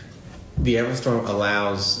 The Everstorm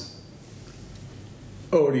allows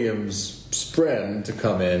Odium's Spren to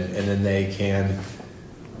come in, and then they can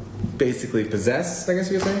basically possess, I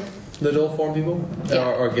guess you could say, the dual form people,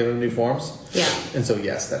 or give them new forms. Yeah. And so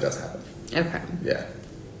yes, that does happen. Okay. Yeah.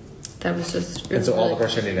 That was just. And so all the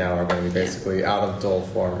Parshendi now are going to be basically out of dual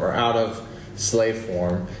form or out of slave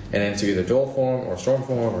form and into either dual form or storm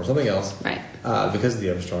form or something else. Right. Because of the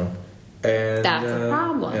Everstorm. And that's a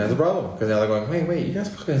problem. And that's a problem. Because now they're going, wait, you guys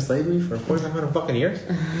fucking in slavery for 4,500 fucking years?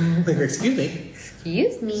 Like, excuse me.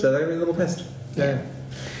 Excuse me. So they're going to be a little pissed. Yeah.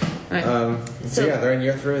 Right. So yeah, they're in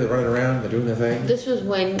year 3, they're running around, they're doing their thing. This was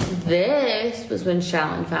when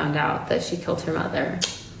Shallan found out that she killed her mother.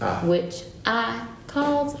 Which I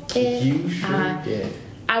called it. You sure did.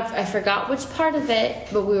 I forgot which part of it,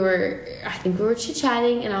 but I think we were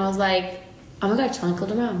chit-chatting, and I was like, oh my god, Shallan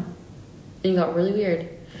killed her mom. And it got really weird.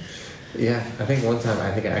 Yeah, I think one time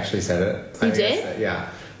I actually said it. You did? Yeah.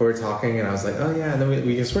 We were talking, and I was like, oh yeah, and then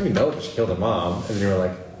we just already know that she killed her mom. And then you were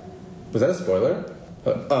like, was that a spoiler?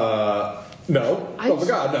 No. Oh my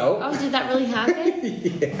god, no. Oh, did that really happen?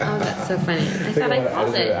 Yeah. Oh, that's so funny. I thought I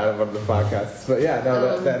called it. Out of one of the podcasts. But yeah,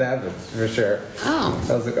 no, that happens, for sure. Oh.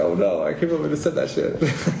 I was like, oh no, I came up with and said that shit.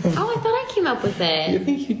 Oh, I thought I came up with it. You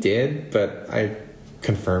think you did, but I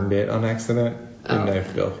confirmed it on accident, and I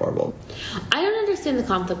feel horrible. I don't understand the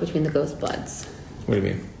conflict between the Ghost Bloods. What do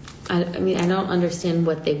you mean? I mean, I don't understand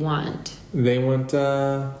what they want. They want,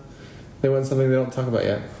 They want something they don't talk about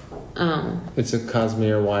yet. Oh. It's a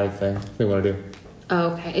Cosmere-wide thing they want to do.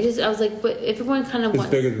 Oh, okay. I was like, but everyone kind of It's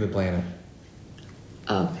wants... bigger than the planet.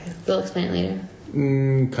 Oh, okay. They'll explain it later.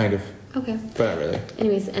 Kind of. Okay. But not really.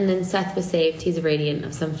 Anyways, and then Seth was saved. He's a Radiant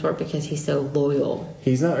of some sort because he's so loyal.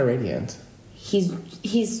 He's not a Radiant. He's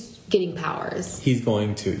getting powers. He's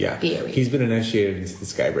going to, yeah. Be a Radiant. He's been initiated into the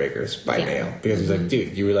Skybreakers by mail. Because he's like,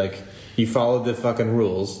 dude, you were like, you followed the fucking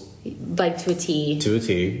rules. Like to a T. To a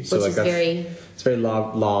T. So which like is that's very... It's very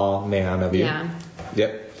law man of you. Yeah.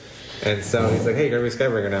 Yep. And so he's like, hey, you're going to be a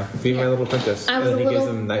Skybreaker now. Be my little princess. And then he gives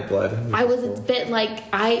him Nightblood. I was a bit like,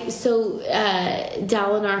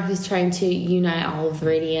 Dalinar, who's trying to unite all of the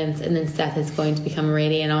Radiants, and then Seth is going to become a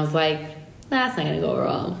Radiant. I was like, that's not going to go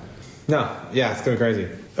wrong. No, yeah, it's going crazy.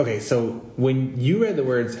 Okay, so when you read the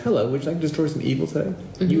words, hello, would you like to destroy some evil today?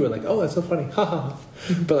 Mm-hmm. You were like, oh, that's so funny. Ha ha.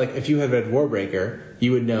 But like, if you had read Warbreaker,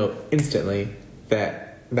 you would know instantly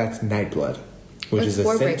that that's Nightblood. Which is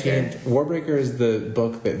a sentient... Warbreaker is the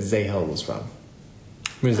book that Zahel was from.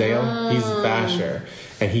 Remember Zahel? He's Vasher.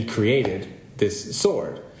 And he created this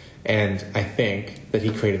sword. And I think that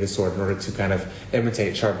he created this sword in order to kind of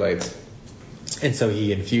imitate Sharpblades. And so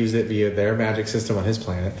he infused it via their magic system on his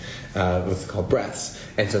planet, what's called breaths.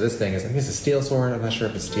 And so this thing is, I think it's a steel sword. I'm not sure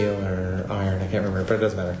if it's steel or iron. I can't remember, but it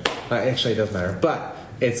doesn't matter. Actually, it does matter. But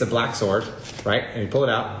it's a black sword, right? And you pull it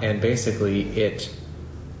out, and basically it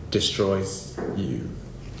destroys you,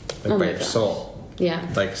 like by your soul. Yeah.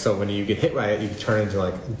 Like, so when you get hit by it, you turn into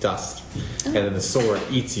like dust, and then the sword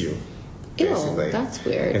eats you. Basically. Ew, that's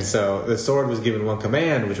weird. And so the sword was given one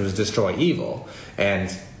command, which was destroy evil.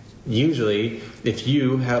 And usually, if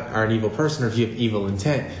you are an evil person or if you have evil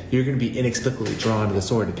intent, you're going to be inexplicably drawn to the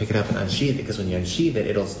sword to pick it up and unsheath it, because when you unsheath it,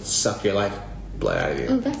 it'll suck your life blood out of you.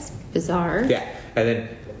 Oh, that's bizarre. Yeah. And then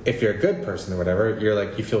if you're a good person or whatever, you're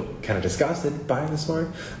like, you feel kind of disgusted by the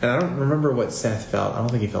sword. And I don't remember what Seth felt. I don't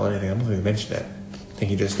think he felt anything. I don't think he mentioned it. I think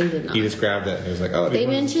he just grabbed it and he was like, oh. They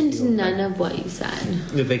mentioned none of what you said.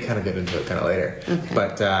 Yeah, they kind of get into it kind of later. Okay.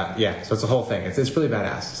 But yeah, so it's a whole thing. It's really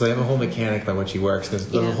badass. So they have a whole mechanic by which he works.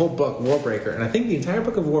 There's a whole book, Warbreaker, and I think the entire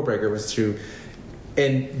book of Warbreaker was to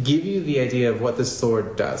give you the idea of what this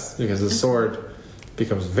sword does, because the sword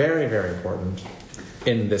becomes very, very important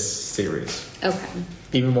in this series. Okay.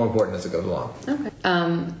 Even more important as it goes along. Okay.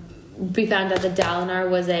 We found out that Dalinar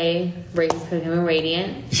was became a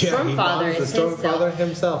Radiant. Yeah, Stormfather is the Stormfather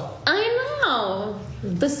himself. I know.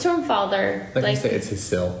 The Stormfather. Like you say, it's his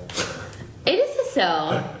sill. It is his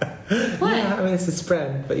sill. What? Yeah, I mean, it's his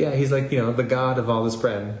friend. But yeah, he's like, the god of all the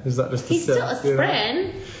spren. He's not just a He's sill. still a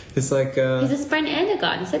spren. It's like... he's a spren and a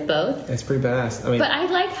god. He said both. It's pretty badass. I mean, but I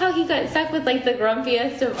like how he got stuck with, like, the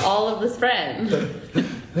grumpiest of all of the spren. I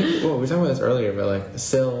think, we were talking about this earlier, but like,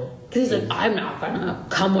 Syl... Because he's like, I'm not gonna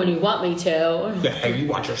come when you want me to. Yeah, hey, you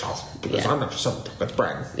watch yourself, because I'm not just some fucking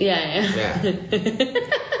friend. Yeah.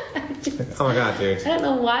 Oh my god, dude. I don't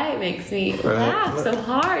know why it makes me laugh so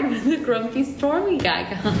hard when the grumpy Stormy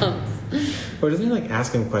guy comes. Well, doesn't he like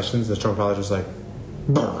ask him questions? The Stormfather's just like,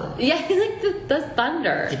 brr. Yeah, he's like the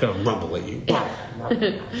thunder. He's gonna rumble at you. Yeah.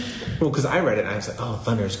 Well, because I read it and I was like, oh,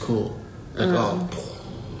 thunder's cool. Like,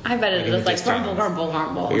 I bet it was like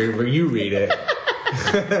rumble. You read it.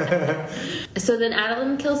 So then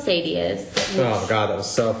Adolin kills Sadeas. Oh god, that was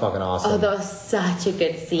so fucking awesome. Oh, that was such a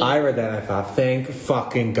good scene. I read that and I thought, thank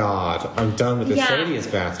fucking god, I'm done with the Sadeas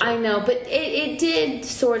bastard. I know, but it did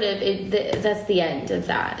sort of. That's the end of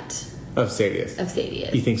that. Of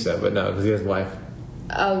Sadeas. You think so, but no, because he has a wife.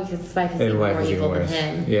 Oh, because his wife is even more evil than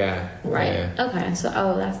him. Yeah. Right. Yeah. Okay. So,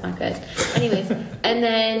 that's not good. Anyways, and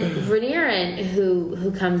then Rhaenyra,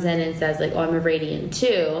 who comes in and says like, "Oh, I'm a Radiant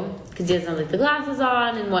too," because he doesn't have like the glasses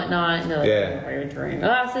on and whatnot. And they're like, "Why are you wearing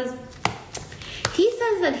glasses?" He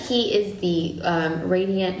says that he is the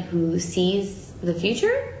Radiant who sees the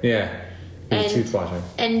future. Yeah. He's truth watching.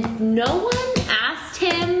 And no one asked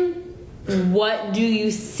him, "What do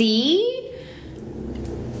you see?"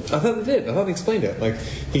 I thought they did. I thought they explained it. Like,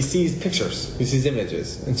 he sees pictures, he sees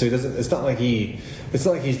images, and so he doesn't. It's not like he's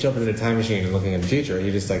jumping in a time machine and looking in the future.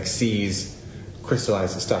 He just like sees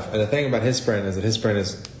crystallized stuff. And the thing about his friend is that his friend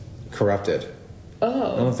is corrupted. Oh, I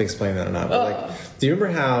don't know if they explained that or not. But like, do you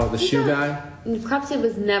remember how the shoe guy? Corrupted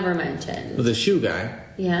was never mentioned. Well, the shoe guy.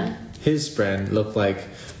 Yeah. His friend looked like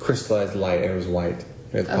crystallized light, and it was white.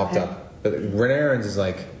 And it popped up. But Rhaenyra's is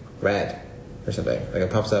like red. Or something. Like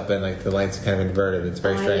it pops up and like the light's kind of inverted. It's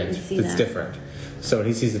very strange. It's different. So when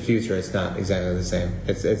he sees the future, it's not exactly the same.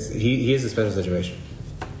 He is a special situation.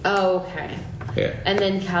 Oh, okay. Yeah. And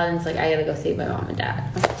then Callan's like, I gotta go save my mom and dad.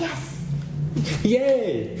 I'm like, yes!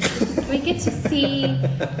 Yay! We get to see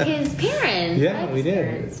his parents. Yeah, we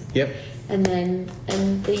did. Yep. And then,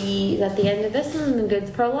 at the end of this one, the Goods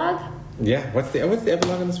prologue. Yeah. What's the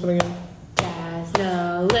epilogue in this one again?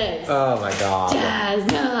 Jasna lives. Oh my god.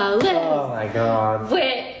 Jasna lives. Oh my god.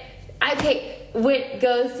 Whit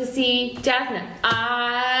goes to see Jasna.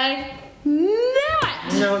 I knew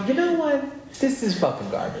it. No, you know what? This is fucking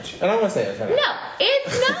garbage. And I'm gonna say it right now. No,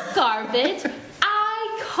 it's not garbage.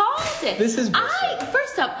 I called it. This is bullshit.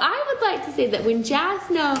 First off, I would like to say that when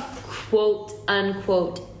Jasna, quote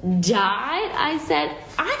unquote, died, I said,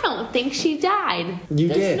 I don't think she died. You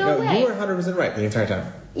There's did. No way. You were 100% right the entire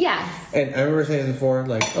time. Yes. And I remember saying this before,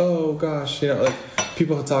 like, oh gosh, like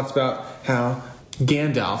people have talked about how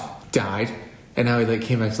Gandalf died and how he like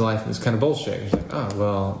came back to life and it was kind of bullshit. He's like, oh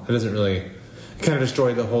well, it doesn't really. It kind of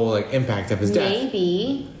destroyed the whole like impact of his death.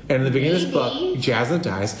 Maybe. And in the beginning of this book, Jasna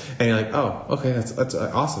dies, and you're like, oh, okay, that's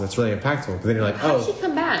awesome, that's really impactful. But then you're like, How did she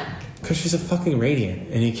come back? Because she's a fucking radiant,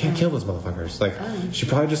 and you can't kill those motherfuckers. Like, she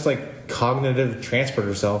probably just like cognitive transferred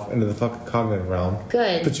herself into the fucking cognitive realm.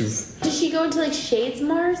 Good. But Did she go into like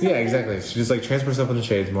Shadesmar or something? Yeah, exactly. She just like transferred herself into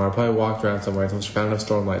Shadesmar, probably walked around somewhere until she found enough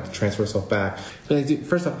stormlight to transfer herself back. But like, dude,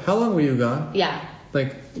 first off, how long were you gone? Yeah.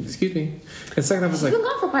 Like, excuse me. And second off, it's She's like, been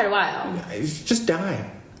gone for quite a while. just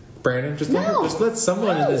die. Brandon, just let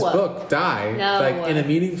someone in this book die, like in a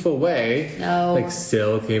meaningful way. No, like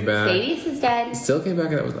still came back. Sadie's is dead. Still came back,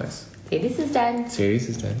 and that was nice. Sadie's is dead. Sadie's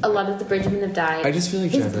is dead. A lot of the Bridgemen have died. I just feel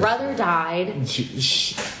like his brother died.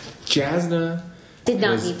 Jasna did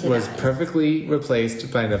not need to was die. perfectly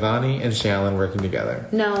replaced by Navani and Shallan working together.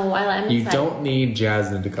 No, I'm you excited. don't need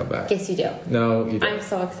Jasna to come back. Yes, you do. No, you don't. I'm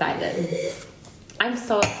so excited. I'm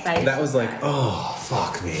so excited. That was like, oh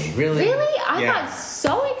fuck me, really? Really? I got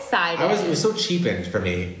so excited. It was so cheapened for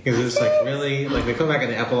me because it was like really like they come back in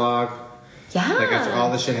the epilogue. Yeah. Like after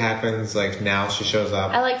all this shit happens, like now she shows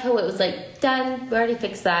up. I like how it was like done. We already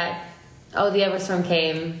fixed that. Oh, the Everstorm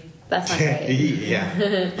came. That's not great. Yeah. I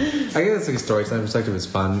guess it's like a storytelling perspective is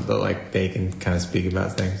fun, but like they can kind of speak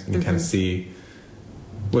about things and you kind of see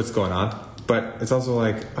what's going on. But it's also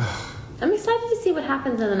like. I'm excited to see what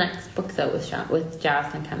happens in the next book, though, with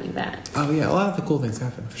Jasna coming back. Oh, yeah. A lot of the cool things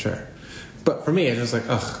happen, for sure. But for me, it's just like,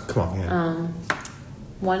 ugh, come on, man.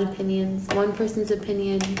 One person's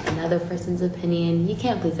opinion, another person's opinion. You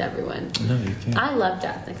can't please everyone. No, you can't. I love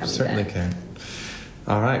Jasna coming back. Certainly can.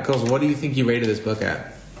 All right, cool. So what do you think you rated this book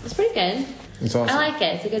at? It's pretty good. It's awesome. I like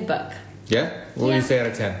it. It's a good book. Yeah? What would you say out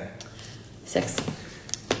of 10? 6.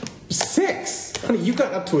 6? Honey, you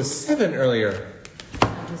got up to a 7 earlier.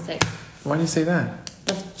 Just 6. Why do you say that?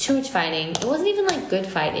 That's too much fighting. It wasn't even like good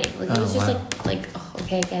fighting. Like it was just like oh,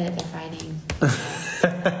 okay, I get it. They're fighting.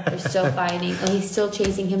 They're still fighting. Oh, he's still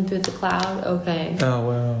chasing him through the cloud. Okay. Oh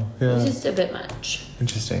wow. Yeah. It was just a bit much.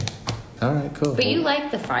 Interesting. All right, cool. But you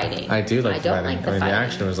like the fighting. I do like the fighting. Like the the fighting.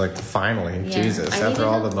 action was like finally. Yeah. Jesus. After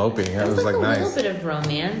all the moping, it was like nice. A little bit of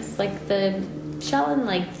romance, like the Shallan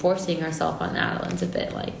like forcing herself on Adeline's a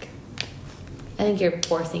bit like. I think you're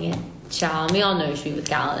forcing it. Shallan. We all know you should be with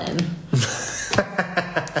Galadin.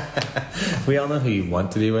 We all know who you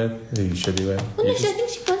want to be with, who you should be with. Well, no, I think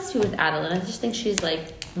she wants to be with Adeline. I just think she's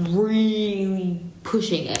like really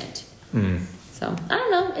pushing it. So I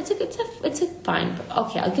don't know. It's a fine.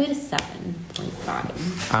 Okay, I'll give it a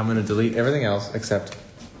 7.5. I'm gonna delete everything else except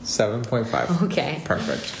 7.5. Okay.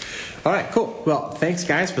 Perfect. All right, cool. Well, thanks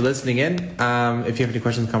guys for listening in. If you have any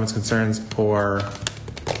questions, comments, concerns, or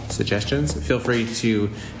suggestions, feel free to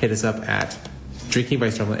hit us up at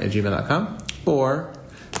drinkingbyStormlight@gmail.com or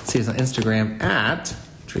see us on Instagram at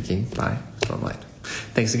drinkingbyStormlight.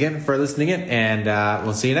 Thanks again for listening in, and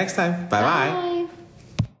we'll see you next time. Bye-bye. Bye.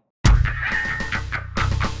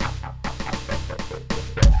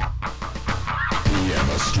 I am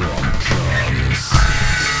a strong